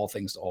trying to be all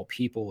things to all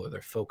people or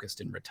they're focused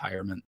in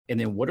retirement. And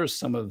then what are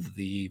some of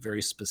the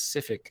very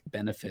specific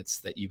benefits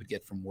that you would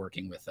get from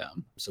working with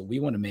them? So we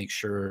want to make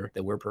sure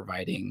that we're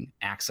providing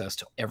access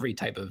to every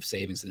type of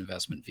savings and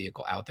investment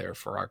vehicle out there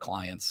for our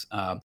clients.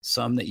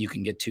 Some that you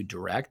can get to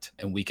direct,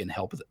 and we can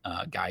help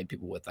guide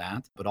people with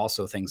that, but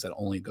also things that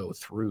only go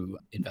through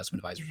investment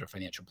advisors or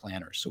financial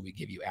planners. So we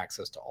give you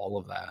access to all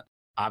of that.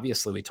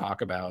 Obviously, we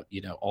talk about,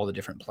 all the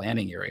different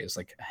planning areas,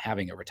 like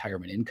having a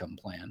retirement income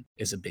plan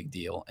is a big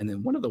deal. And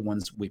then one of the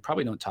ones we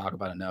probably don't talk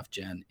about enough,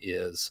 Jen,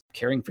 is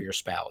caring for your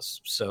spouse.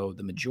 So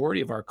the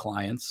majority of our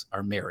clients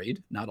are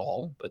married, not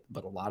all, but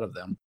a lot of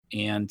them.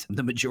 And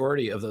the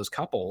majority of those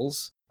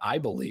couples, I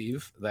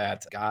believe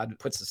that God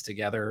puts us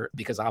together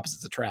because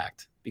opposites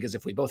attract. Because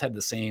if we both had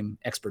the same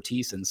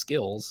expertise and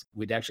skills,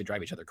 we'd actually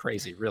drive each other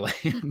crazy, really.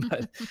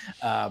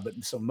 but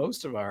so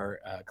most of our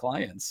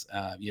clients,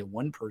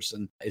 one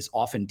person is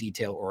often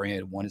detail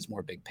oriented, one is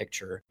more big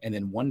picture, and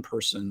then one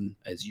person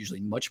is usually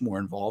much more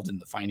involved in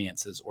the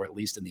finances, or at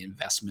least in the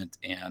investment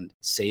and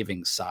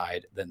savings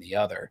side than the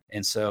other.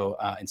 And so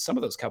in some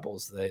of those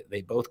couples,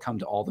 they both come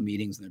to all the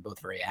meetings and they're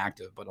both very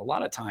active. But a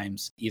lot of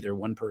times, either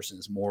one person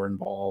is more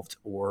involved,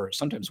 or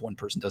sometimes one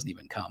person doesn't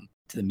even come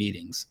to the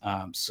meetings.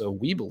 So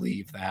we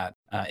believe that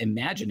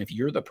imagine if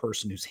you're the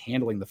person who's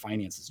handling the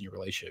finances in your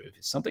relationship.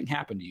 If something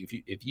happened to you,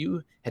 if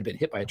you had been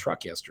hit by a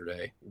truck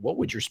yesterday, what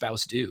would your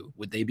spouse do?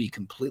 Would they be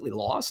completely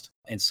lost?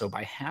 And so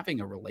by having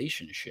a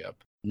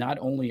relationship, not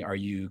only are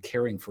you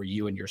caring for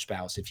you and your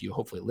spouse if you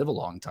hopefully live a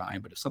long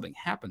time, but if something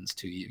happens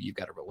to you, you've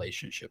got a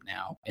relationship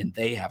now, and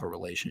they have a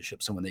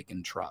relationship, someone they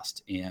can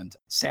trust. And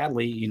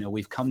sadly,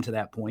 we've come to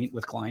that point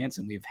with clients,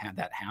 and we've had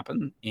that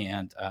happen.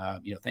 And,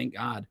 thank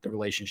God the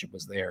relationship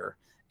was there,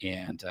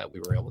 and we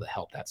were able to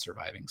help that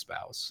surviving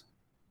spouse.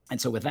 And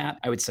so with that,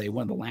 I would say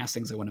one of the last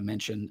things I want to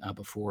mention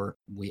before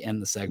we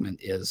end the segment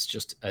is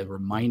just a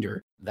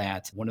reminder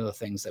that one of the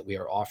things that we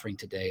are offering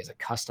today is a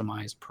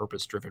customized,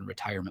 purpose-driven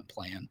retirement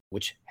plan,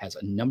 which has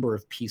a number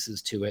of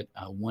pieces to it.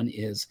 One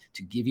is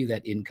to give you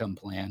that income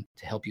plan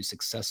to help you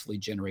successfully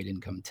generate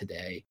income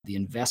today, the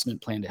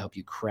investment plan to help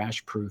you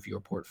crash-proof your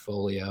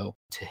portfolio,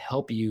 to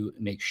help you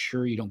make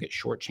sure you don't get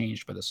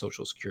shortchanged by the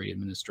Social Security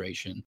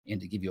Administration, and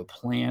to give you a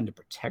plan to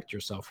protect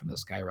yourself from the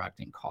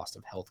skyrocketing cost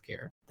of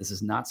healthcare. This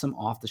is not some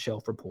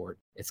off-the-shelf report.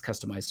 It's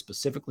customized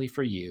specifically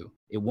for you.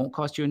 It won't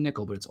cost you a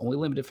nickel, but it's only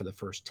limited for the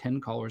first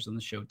 10 callers on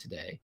the show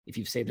today. If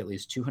you've saved at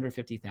least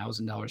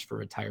 $250,000 for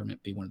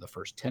retirement, be one of the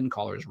first 10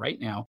 callers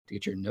right now to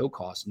get your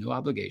no-cost,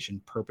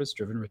 no-obligation,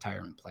 purpose-driven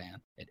retirement plan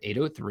at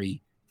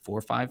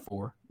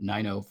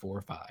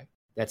 803-454-9045.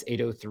 That's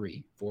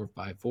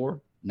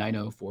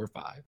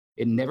 803-454-9045.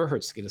 It never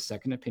hurts to get a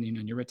second opinion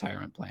on your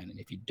retirement plan. And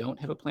if you don't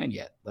have a plan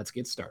yet, let's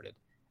get started.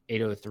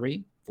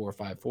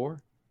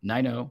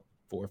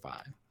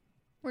 803-454-9045.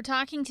 We're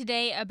talking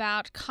today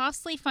about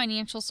costly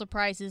financial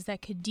surprises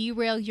that could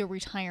derail your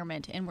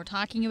retirement, and we're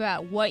talking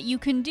about what you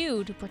can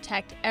do to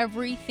protect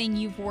everything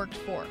you've worked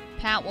for.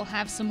 Pat will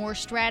have some more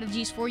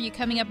strategies for you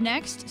coming up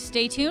next.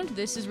 Stay tuned.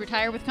 This is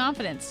Retire with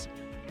Confidence.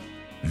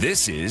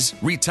 This is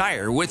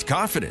Retire with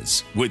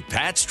Confidence with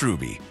Pat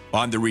Strube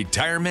on the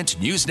Retirement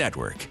News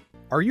Network.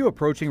 Are you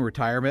approaching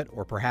retirement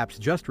or perhaps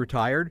just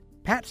retired?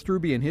 Pat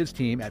Strube and his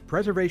team at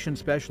Preservation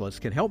Specialists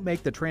can help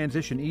make the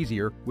transition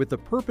easier with the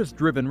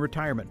purpose-driven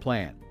retirement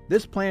plan.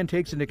 This plan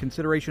takes into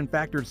consideration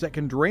factors that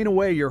can drain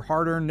away your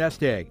hard-earned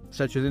nest egg,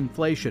 such as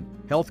inflation,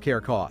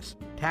 healthcare costs,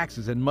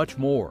 taxes, and much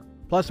more.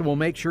 Plus, it will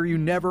make sure you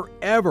never,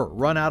 ever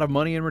run out of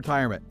money in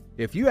retirement.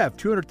 If you have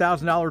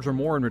 $200,000 or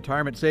more in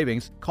retirement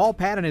savings, call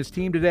Pat and his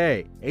team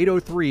today,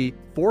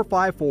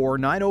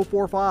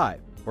 803-454-9045,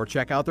 or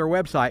check out their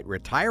website,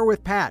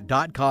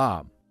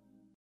 retirewithpat.com.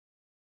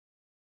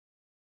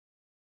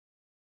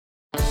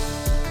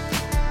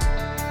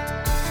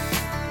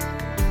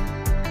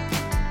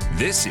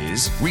 This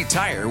is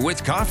Retire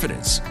with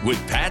Confidence with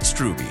Pat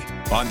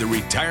Strube on the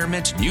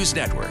Retirement News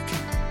Network.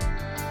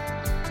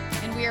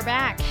 And we are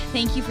back.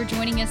 Thank you for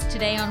joining us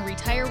today on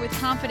Retire with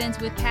Confidence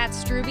with Pat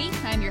Strube.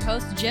 I'm your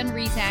host, Jen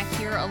Rezac,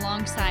 here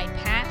alongside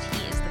Pat.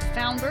 He is the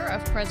founder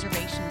of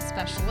Preservation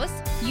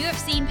Specialists. You have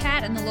seen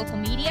Pat in the local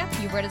media.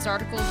 You've read his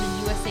articles in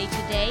USA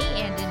Today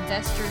and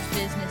Investors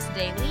Business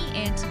Daily,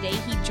 and today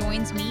he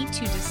joins me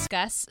to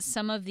discuss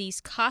some of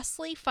these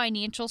costly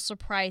financial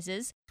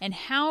surprises and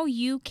how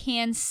you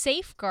can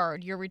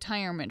safeguard your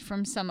retirement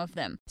from some of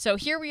them. So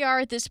here we are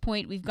at this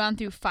point. We've gone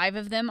through 5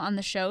 of them on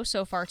the show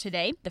so far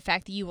today. The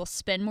fact that you will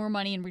spend more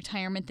money in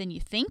retirement than you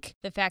think,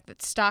 the fact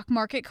that stock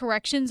market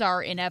corrections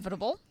are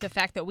inevitable, the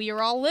fact that we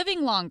are all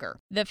living longer,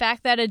 the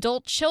fact that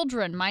adult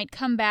children might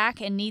come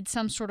back and need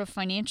some sort of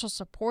financial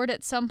support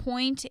at some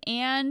point,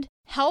 and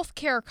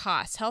healthcare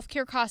costs.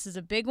 Healthcare costs is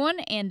a big one,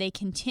 and they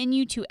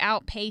continue to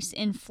outpace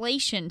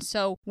inflation.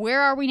 So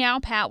where are we now,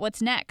 Pat?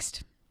 What's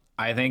next?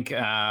 I think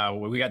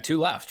we got 2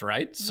 left,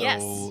 right? So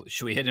Yes.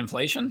 Should we hit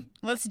inflation?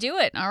 Let's do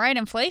it. All right,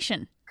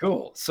 inflation.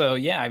 Cool. So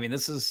yeah, I mean,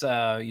 this is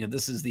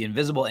this is the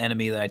invisible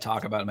enemy that I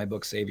talk about in my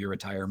book, Save Your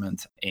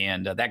Retirement,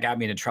 and that got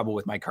me into trouble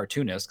with my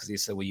cartoonist because he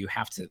said, "Well, you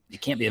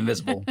can't be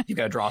invisible. You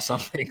got to draw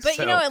something." But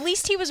so, at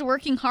least he was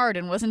working hard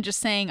and wasn't just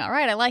saying, "All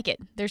right, I like it.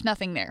 There's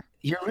nothing there."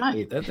 You're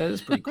right. That is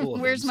pretty cool.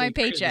 Where's my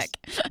paycheck?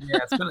 It's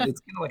kind of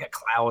like a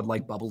cloud,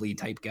 like bubbly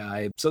type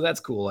guy. So that's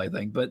cool, I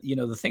think. But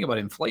the thing about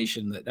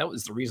inflation, that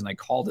was the reason I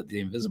called it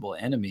the invisible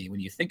enemy. When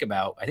you think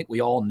about, I think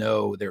we all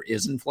know there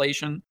is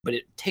inflation, but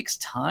it takes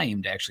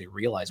time to actually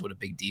realize what a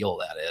big deal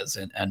that is.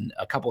 And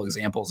a couple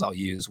examples I'll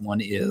use. One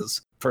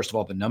is, first of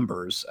all, the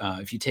numbers.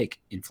 If you take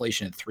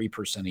inflation at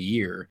 3% a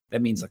year,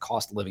 that means the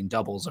cost of living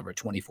doubles over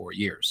 24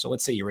 years. So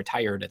let's say you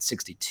retired at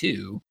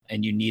 62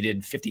 and you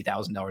needed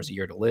 $50,000 a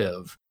year to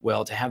live.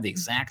 Well, to have the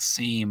exact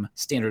same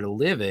standard of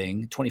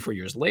living 24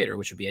 years later,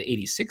 which would be at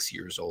 86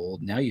 years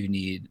old, now you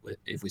need,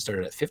 if we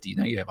started at 50,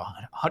 now you have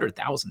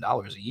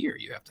 $100,000 a year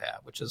you have to have,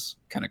 which is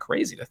kind of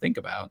crazy to think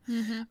about.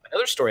 Mm-hmm.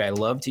 Another story I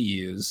love to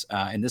use,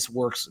 and this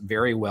works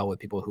very well with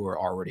people who are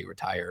already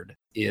retired,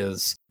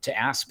 is to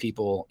ask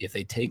people if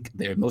they take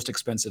their most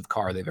expensive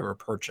car they've ever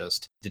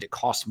purchased, did it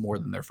cost more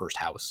than their first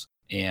house?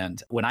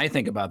 And when I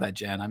think about that,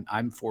 Jen,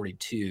 I'm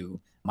 42.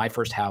 My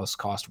first house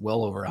cost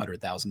well over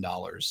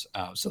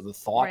 $100,000. So the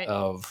thought Right.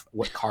 of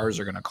what cars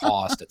are going to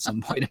cost at some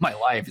point in my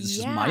life is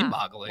just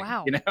mind-boggling.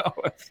 Wow.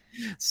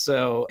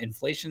 So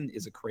inflation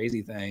is a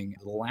crazy thing.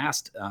 The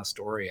last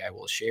story I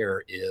will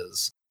share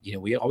is,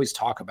 we always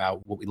talk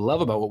about what we love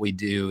about what we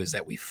do is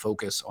that we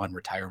focus on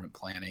retirement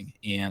planning.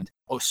 And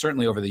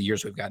certainly over the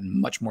years, we've gotten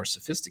much more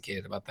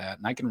sophisticated about that.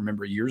 And I can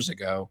remember years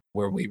ago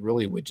where we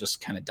really would just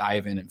kind of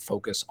dive in and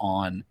focus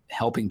on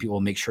helping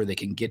people make sure they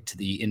can get to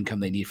the income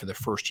they need for their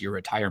first year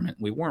retirement.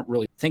 We weren't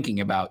really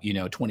thinking about,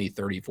 20,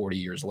 30, 40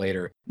 years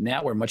later.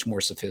 Now we're much more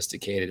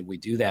sophisticated. We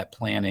do that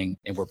planning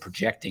and we're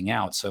projecting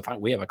out. So if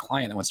we have a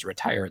client that wants to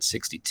retire at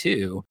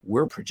 62,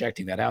 we're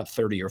projecting that out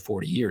 30 or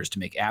 40 years to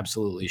make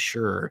absolutely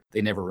sure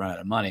they never run out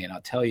of money. And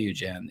I'll tell you,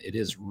 Jen, it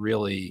is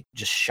really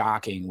just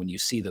shocking when you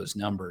see those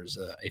numbers.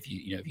 If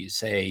you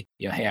say,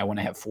 hey, I want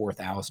to have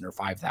 $4,000 or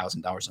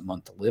 $5,000 a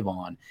month to live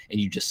on, and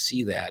you just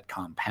see that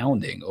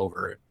compounding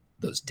over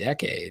those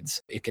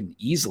decades, it can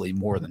easily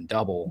more than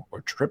double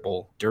or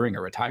triple during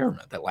a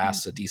retirement that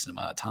lasts a decent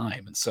amount of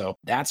time. And so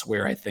that's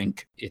where I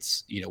think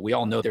it's, we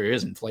all know there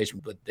is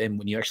inflation, but then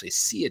when you actually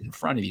see it in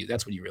front of you,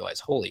 that's when you realize,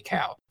 holy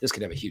cow, this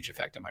could have a huge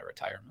effect on my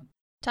retirement.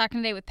 Talking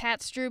today with Pat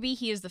Struby.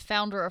 He is the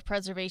founder of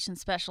Preservation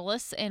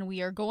Specialists, and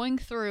we are going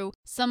through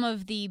some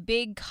of the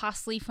big,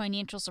 costly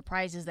financial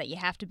surprises that you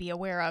have to be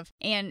aware of.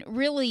 And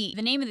really,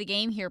 the name of the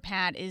game here,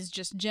 Pat, is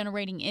just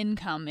generating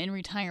income in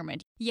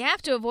retirement. You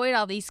have to avoid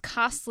all these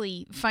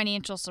costly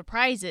financial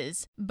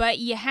surprises, but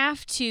you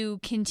have to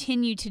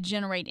continue to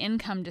generate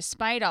income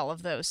despite all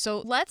of those.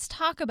 So let's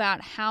talk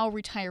about how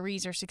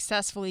retirees are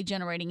successfully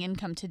generating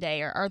income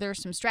today. Are there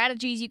some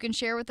strategies you can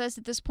share with us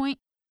at this point?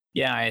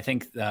 Yeah, I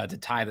think to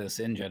tie this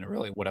in, Jen,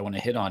 really what I want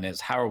to hit on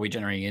is how are we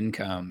generating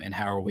income and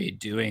how are we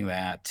doing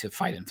that to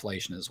fight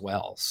inflation as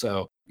well?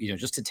 So,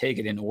 just to take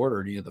it in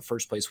order, the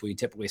first place we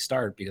typically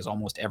start, because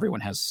almost everyone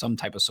has some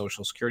type of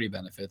Social Security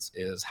benefits,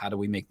 is how do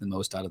we make the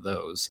most out of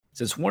those?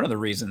 So it's one of the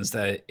reasons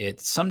that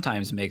it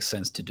sometimes makes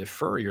sense to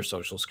defer your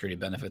Social Security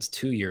benefits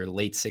to your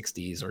late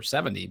 60s or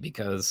 70,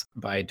 because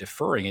by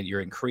deferring it, you're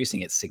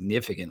increasing it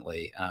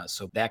significantly.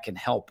 So that can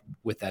help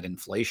with that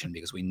inflation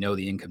because we know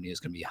the income need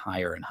is going to be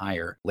higher and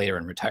higher later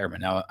in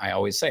retirement. Now, I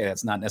always say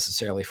that's not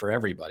necessarily for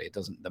everybody.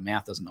 The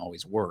math doesn't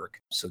always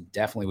work. So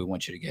definitely we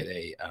want you to get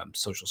a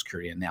Social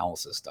Security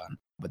analysis done.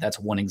 But that's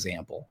one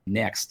example.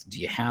 Next, do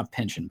you have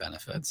pension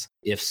benefits?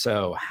 If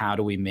so, how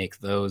do we make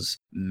those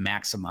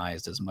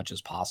maximized as much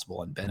as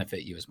possible and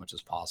benefit you as much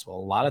as possible?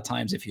 A lot of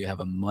times, if you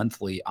have a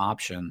monthly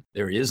option,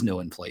 there is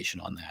no inflation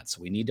on that.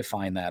 So we need to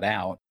find that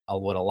out.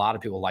 What a lot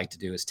of people like to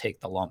do is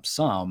take the lump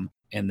sum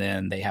and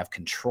then they have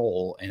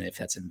control. And if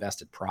that's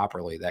invested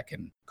properly, that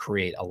can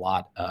create a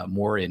lot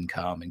more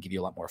income and give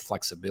you a lot more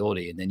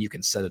flexibility. And then you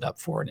can set it up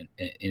for an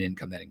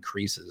income that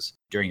increases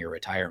during your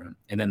retirement.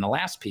 And then the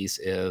last piece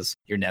is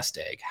your nest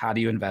egg. How do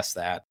you invest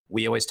that?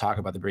 We always talk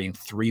about there being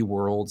three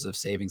worlds of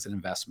savings and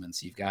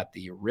investments. You've got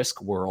the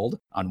risk world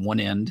on one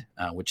end,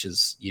 which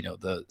is,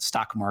 the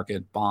stock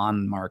market,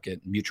 bond market,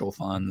 mutual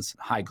funds,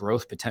 high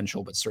growth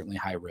potential, but certainly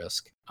high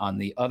risk. On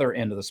the other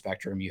end of the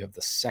spectrum, you have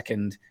the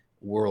second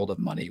world of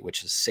money,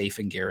 which is safe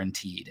and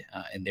guaranteed.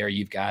 And there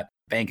you've got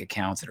bank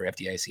accounts that are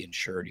FDIC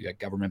insured. You got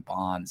government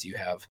bonds. You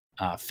have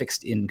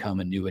fixed income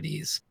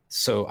annuities.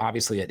 So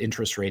obviously at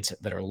interest rates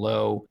that are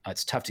low,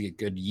 it's tough to get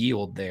good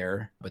yield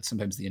there, but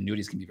sometimes the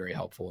annuities can be very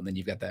helpful. And then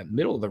you've got that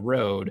middle of the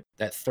road,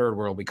 that third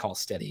world we call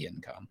steady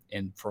income.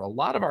 And for a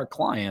lot of our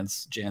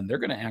clients, Jen, they're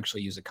going to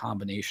actually use a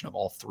combination of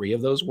all three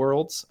of those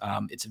worlds.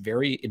 It's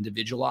very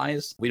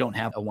individualized. We don't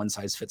have a one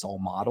size fits all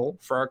model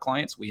for our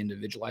clients. We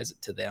individualize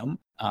it to them.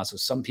 So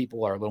some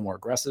people are a little more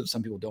aggressive.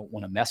 Some people don't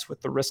want to mess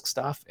with the risk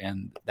stuff,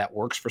 and that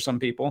works for some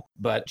people.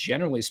 But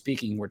generally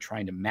speaking, we're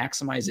trying to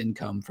maximize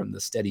income from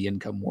the steady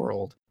income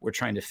world. We're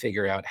trying to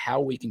figure out how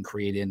we can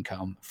create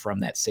income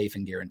from that safe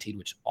and guaranteed,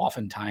 which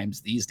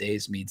oftentimes these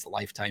days means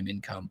lifetime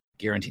income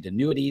guaranteed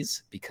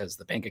annuities because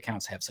the bank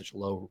accounts have such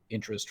low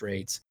interest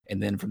rates.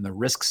 And then from the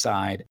risk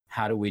side,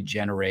 how do we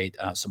generate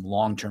some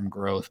long-term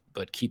growth,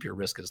 but keep your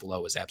risk as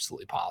low as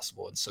absolutely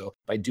possible? And so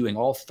by doing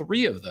all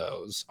three of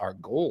those, our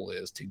goal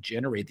is to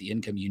generate the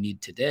income you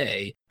need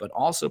today, but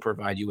also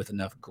provide you with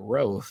enough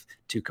growth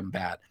to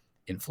combat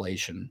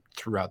inflation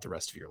throughout the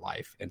rest of your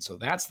life. And so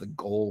that's the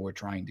goal we're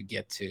trying to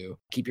get to: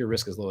 keep your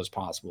risk as low as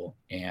possible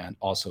and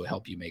also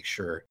help you make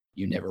sure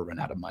you never run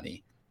out of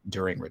money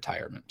during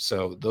retirement.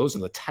 So those are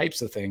the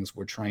types of things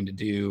we're trying to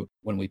do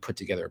when we put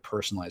together a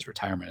personalized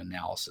retirement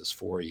analysis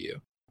for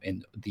you.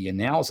 And the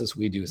analysis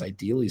we do is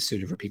ideally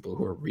suited for people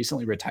who are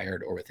recently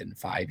retired or within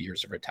 5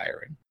 years of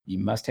retiring. You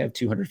must have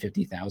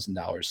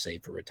 $250,000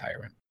 saved for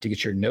retirement. To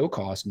get your no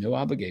cost, no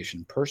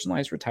obligation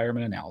personalized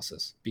retirement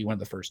analysis, be one of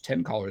the first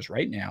 10 callers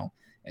right now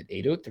at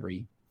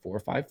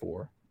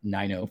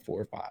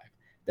 803-454-9045.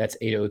 That's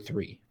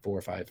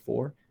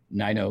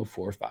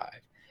 803-454-9045.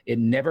 It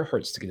never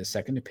hurts to get a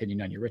second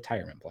opinion on your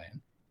retirement plan.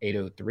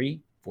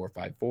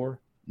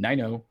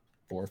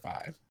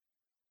 803-454-9045.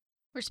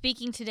 We're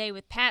speaking today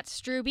with Pat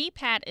Strube.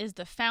 Pat is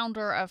the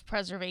founder of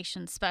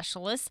Preservation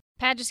Specialists.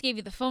 Pat just gave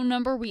you the phone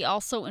number. We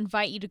also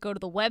invite you to go to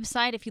the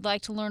website if you'd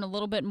like to learn a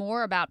little bit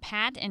more about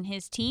Pat and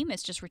his team.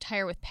 It's just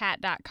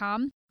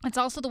retirewithpat.com. It's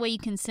also the way you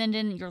can send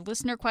in your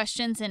listener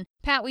questions. And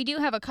Pat, we do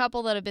have a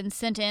couple that have been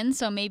sent in,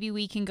 so maybe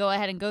we can go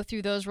ahead and go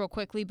through those real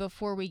quickly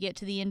before we get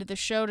to the end of the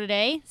show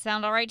today.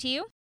 Sound all right to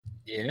you?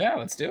 Yeah,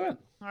 let's do it.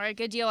 All right,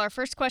 good deal. Our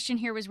first question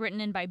here was written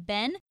in by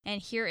Ben,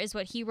 and here is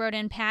what he wrote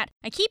in, Pat.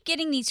 I keep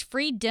getting these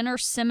free dinner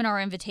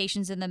seminar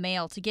invitations in the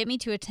mail to get me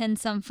to attend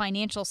some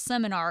financial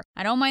seminar.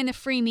 I don't mind the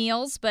free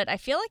meals, but I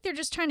feel like they're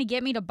just trying to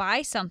get me to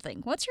buy something.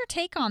 What's your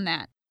take on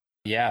that?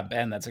 Yeah,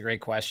 Ben, that's a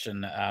great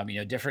question.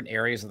 Different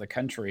areas of the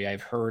country,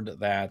 I've heard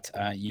that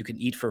you can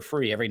eat for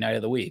free every night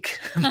of the week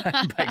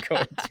by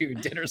going to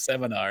dinner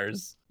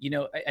seminars.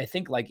 I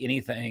think like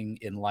anything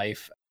in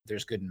life,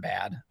 there's good and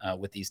bad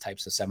with these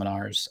types of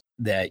seminars,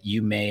 that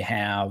you may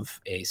have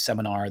a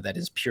seminar that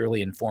is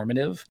purely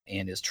informative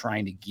and is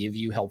trying to give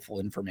you helpful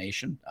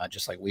information,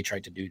 just like we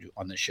tried to do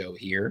on the show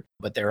here.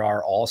 But there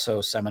are also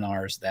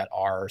seminars that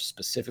are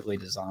specifically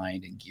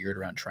designed and geared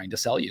around trying to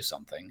sell you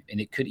something.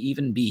 And it could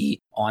even be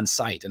on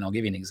site. And I'll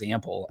give you an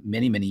example.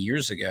 Many, many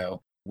years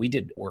ago, we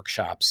did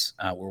workshops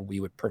where we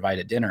would provide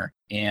a dinner,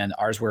 and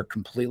ours were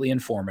completely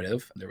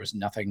informative. There was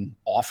nothing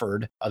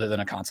offered other than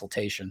a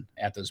consultation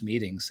at those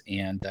meetings.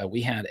 And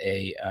we had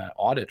a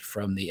audit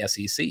from the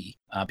SEC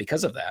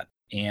because of that.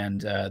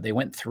 And they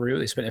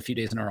spent a few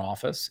days in our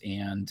office,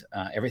 and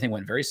everything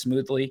went very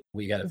smoothly.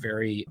 We got a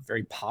very,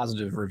 very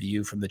positive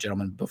review from the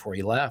gentleman before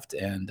he left.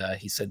 And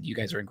he said, "You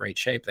guys are in great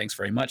shape. Thanks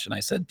very much." And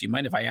I said, "Do you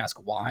mind if I ask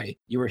why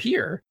you were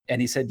here?"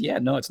 And he said, "Yeah,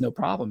 no, it's no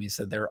problem." He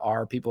said, "There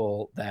are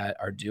people that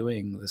are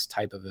doing this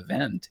type of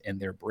event, and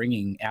they're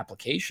bringing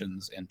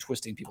applications and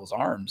twisting people's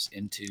arms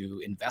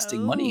into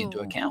investing money into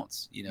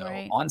accounts,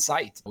 right, on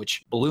site,"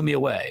 which blew me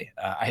away.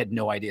 I had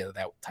no idea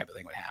that type of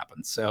thing would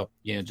happen. So,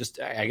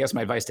 I guess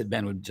my advice to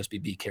Ben would just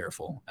be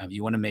careful.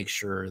 You want to make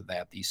sure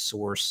that the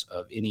source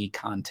of any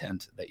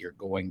content that you're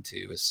going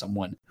to is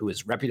someone who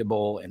is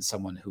reputable and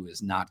someone who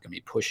is not going to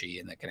be pushy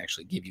and that can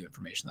actually give you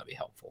information that'll be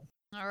helpful.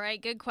 All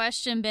right, good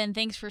question, Ben.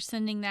 Thanks for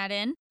sending that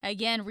in.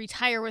 Again,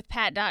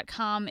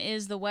 retirewithpat.com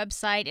is the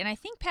website. And I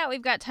think, Pat,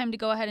 we've got time to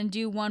go ahead and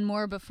do one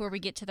more before we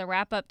get to the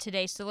wrap-up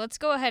today. So let's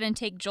go ahead and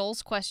take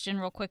Joel's question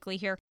real quickly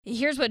here.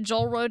 Here's what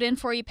Joel wrote in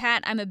for you,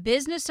 Pat. I'm a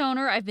business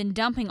owner. I've been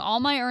dumping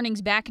all my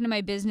earnings back into my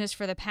business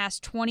for the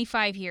past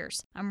 25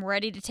 years. I'm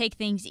ready to take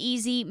things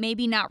easy,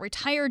 maybe not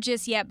retire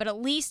just yet, but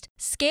at least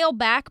scale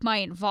back my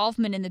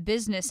involvement in the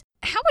business.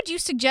 How would you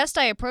suggest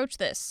I approach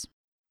this?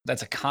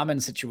 That's a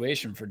common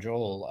situation for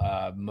Joel.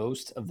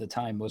 Most of the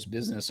time, most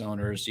business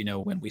owners,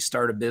 when we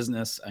start a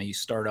business, you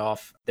start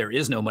off, there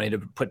is no money to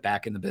put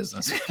back in the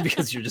business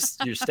because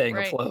you're staying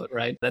Right. afloat,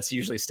 right? That's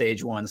usually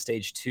stage one.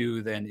 Stage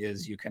two then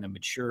is you kind of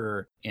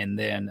mature, and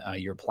then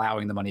you're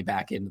plowing the money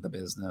back into the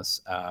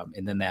business.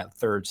 And then that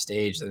third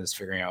stage then is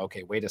figuring out,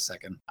 okay, wait a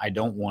second, I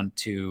don't want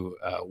to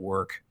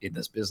work in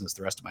this business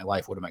the rest of my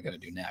life. What am I going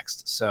to do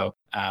next? So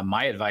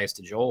my advice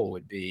to Joel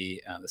would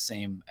be the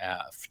same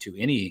to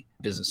any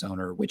business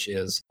owner, which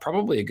is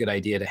probably a good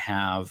idea to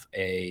have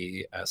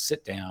a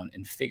sit down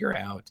and figure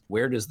out,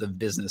 where does the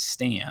business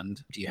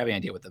stand? Do you have any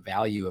idea what the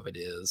value of it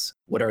is?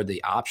 What are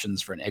the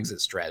options for an exit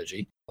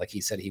strategy? Like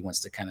he said, he wants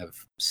to kind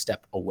of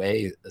step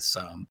away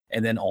some.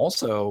 And then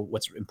also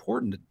what's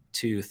important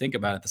to think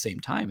about at the same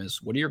time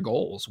is, what are your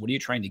goals? What are you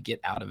trying to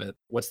get out of it?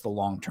 What's the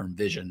long-term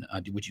vision?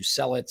 Would you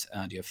sell it?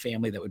 Do you have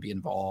family that would be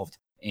involved?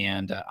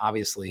 And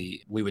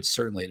obviously, we would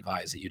certainly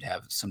advise that you'd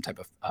have some type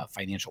of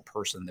financial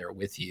person there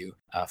with you.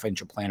 A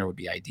financial planner would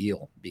be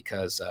ideal,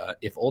 because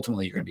if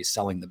ultimately you're going to be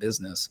selling the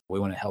business, we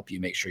want to help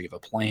you make sure you have a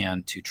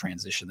plan to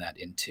transition that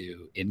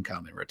into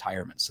income and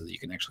retirement so that you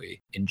can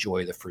actually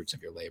enjoy the fruits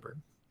of your labor.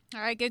 All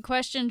right, good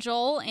question,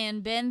 Joel.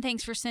 And Ben,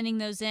 thanks for sending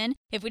those in.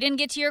 If we didn't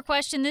get to your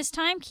question this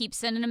time, keep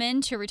sending them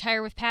in to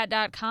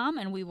retirewithpat.com,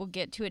 and we will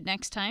get to it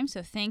next time.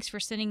 So thanks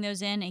for sending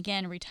those in.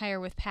 Again,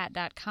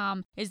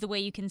 retirewithpat.com is the way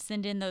you can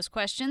send in those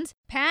questions.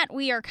 Pat,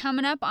 we are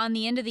coming up on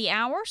the end of the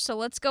hour, so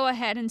let's go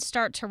ahead and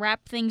start to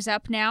wrap things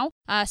up now.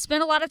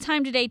 Spent a lot of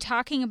time today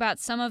talking about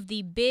some of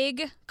the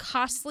big,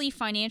 costly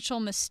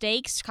financial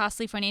mistakes,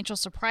 costly financial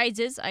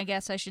surprises, I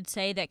guess I should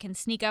say, that can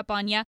sneak up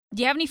on you.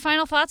 Do you have any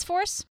final thoughts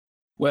for us?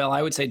 Well,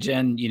 I would say,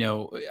 Jen,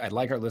 I'd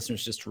like our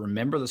listeners just to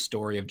remember the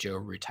story of Joe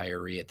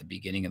Retiree at the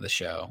beginning of the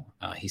show.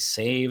 He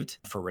saved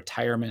for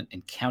retirement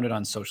and counted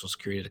on Social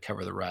Security to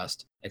cover the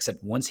rest.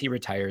 Except once he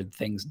retired,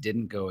 things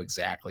didn't go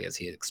exactly as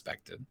he had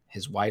expected.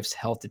 His wife's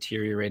health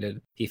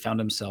deteriorated. He found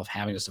himself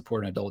having to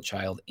support an adult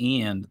child,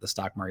 and the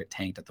stock market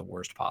tanked at the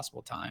worst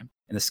possible time.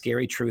 And the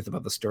scary truth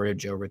about the story of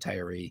Joe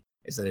Retiree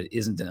is that it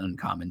isn't an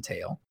uncommon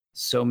tale.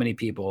 So many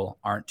people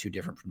aren't too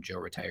different from Joe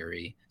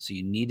Retiree. So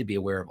you need to be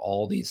aware of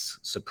all these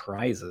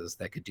surprises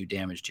that could do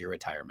damage to your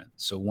retirement.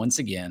 So once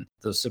again,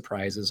 those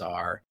surprises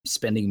are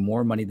spending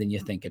more money than you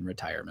think in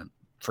retirement,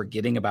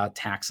 forgetting about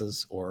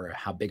taxes or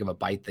how big of a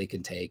bite they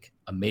can take,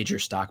 a major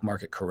stock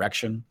market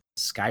correction,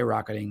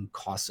 skyrocketing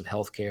costs of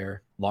healthcare,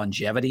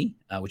 longevity,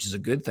 which is a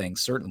good thing,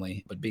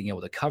 certainly, but being able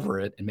to cover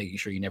it and making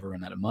sure you never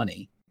run out of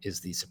money is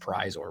the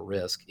surprise or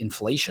risk.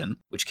 Inflation,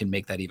 which can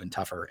make that even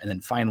tougher. And then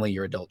finally,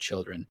 your adult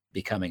children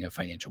becoming a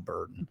financial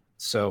burden.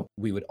 So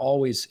we would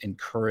always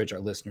encourage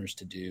our listeners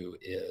to do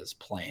is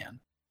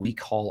plan. We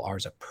call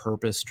ours a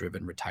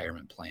purpose-driven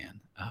retirement plan.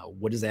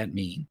 What does that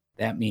mean?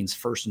 That means,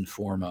 first and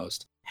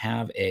foremost,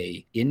 have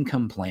a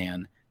income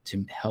plan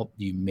to help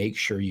you make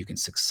sure you can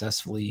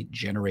successfully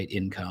generate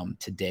income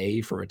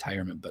today for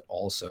retirement, but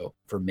also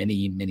for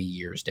many, many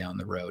years down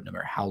the road, no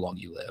matter how long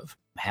you live.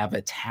 Have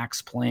a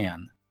tax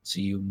plan so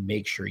you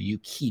make sure you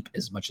keep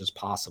as much as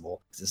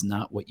possible, because it's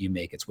not what you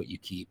make, it's what you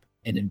keep.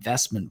 An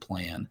investment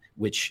plan,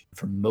 which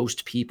for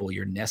most people,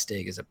 your nest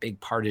egg is a big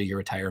part of your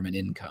retirement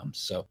income.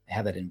 So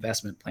have that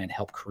investment plan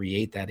help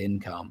create that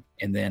income,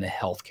 and then a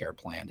healthcare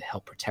plan to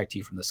help protect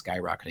you from the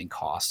skyrocketing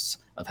costs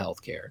of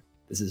healthcare.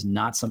 This is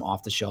not some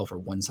off-the-shelf or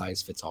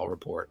one-size-fits-all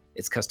report.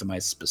 It's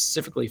customized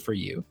specifically for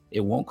you. It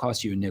won't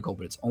cost you a nickel,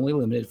 but it's only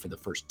limited for the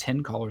first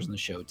 10 callers on the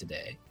show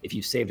today. If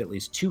you've saved at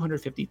least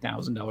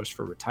 $250,000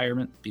 for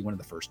retirement, be one of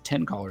the first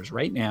 10 callers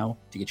right now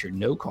to get your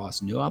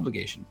no-cost,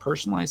 no-obligation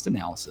personalized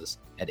analysis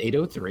at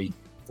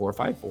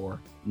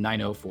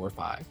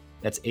 803-454-9045.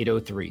 That's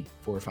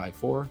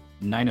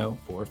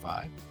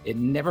 803-454-9045. It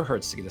never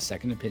hurts to get a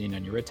second opinion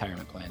on your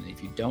retirement plan. And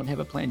if you don't have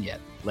a plan yet,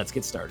 let's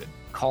get started.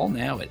 Call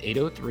now at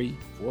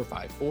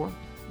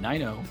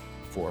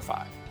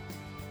 803-454-9045.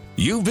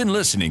 You've been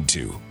listening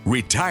to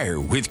Retire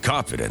with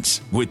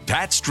Confidence with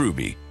Pat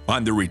Strube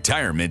on the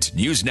Retirement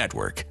News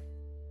Network.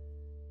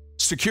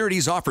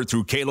 Securities offered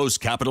through Kalos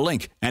Capital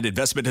Inc. and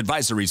investment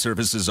advisory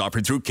services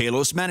offered through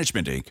Kalos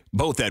Management Inc.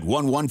 Both at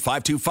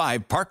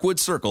 11525 Parkwood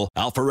Circle,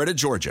 Alpharetta,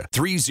 Georgia,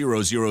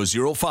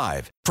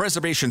 30005.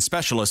 Preservation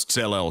Specialists,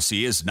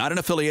 LLC is not an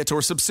affiliate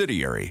or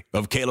subsidiary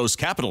of Kalos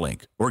Capital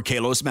Inc. or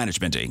Kalos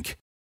Management Inc.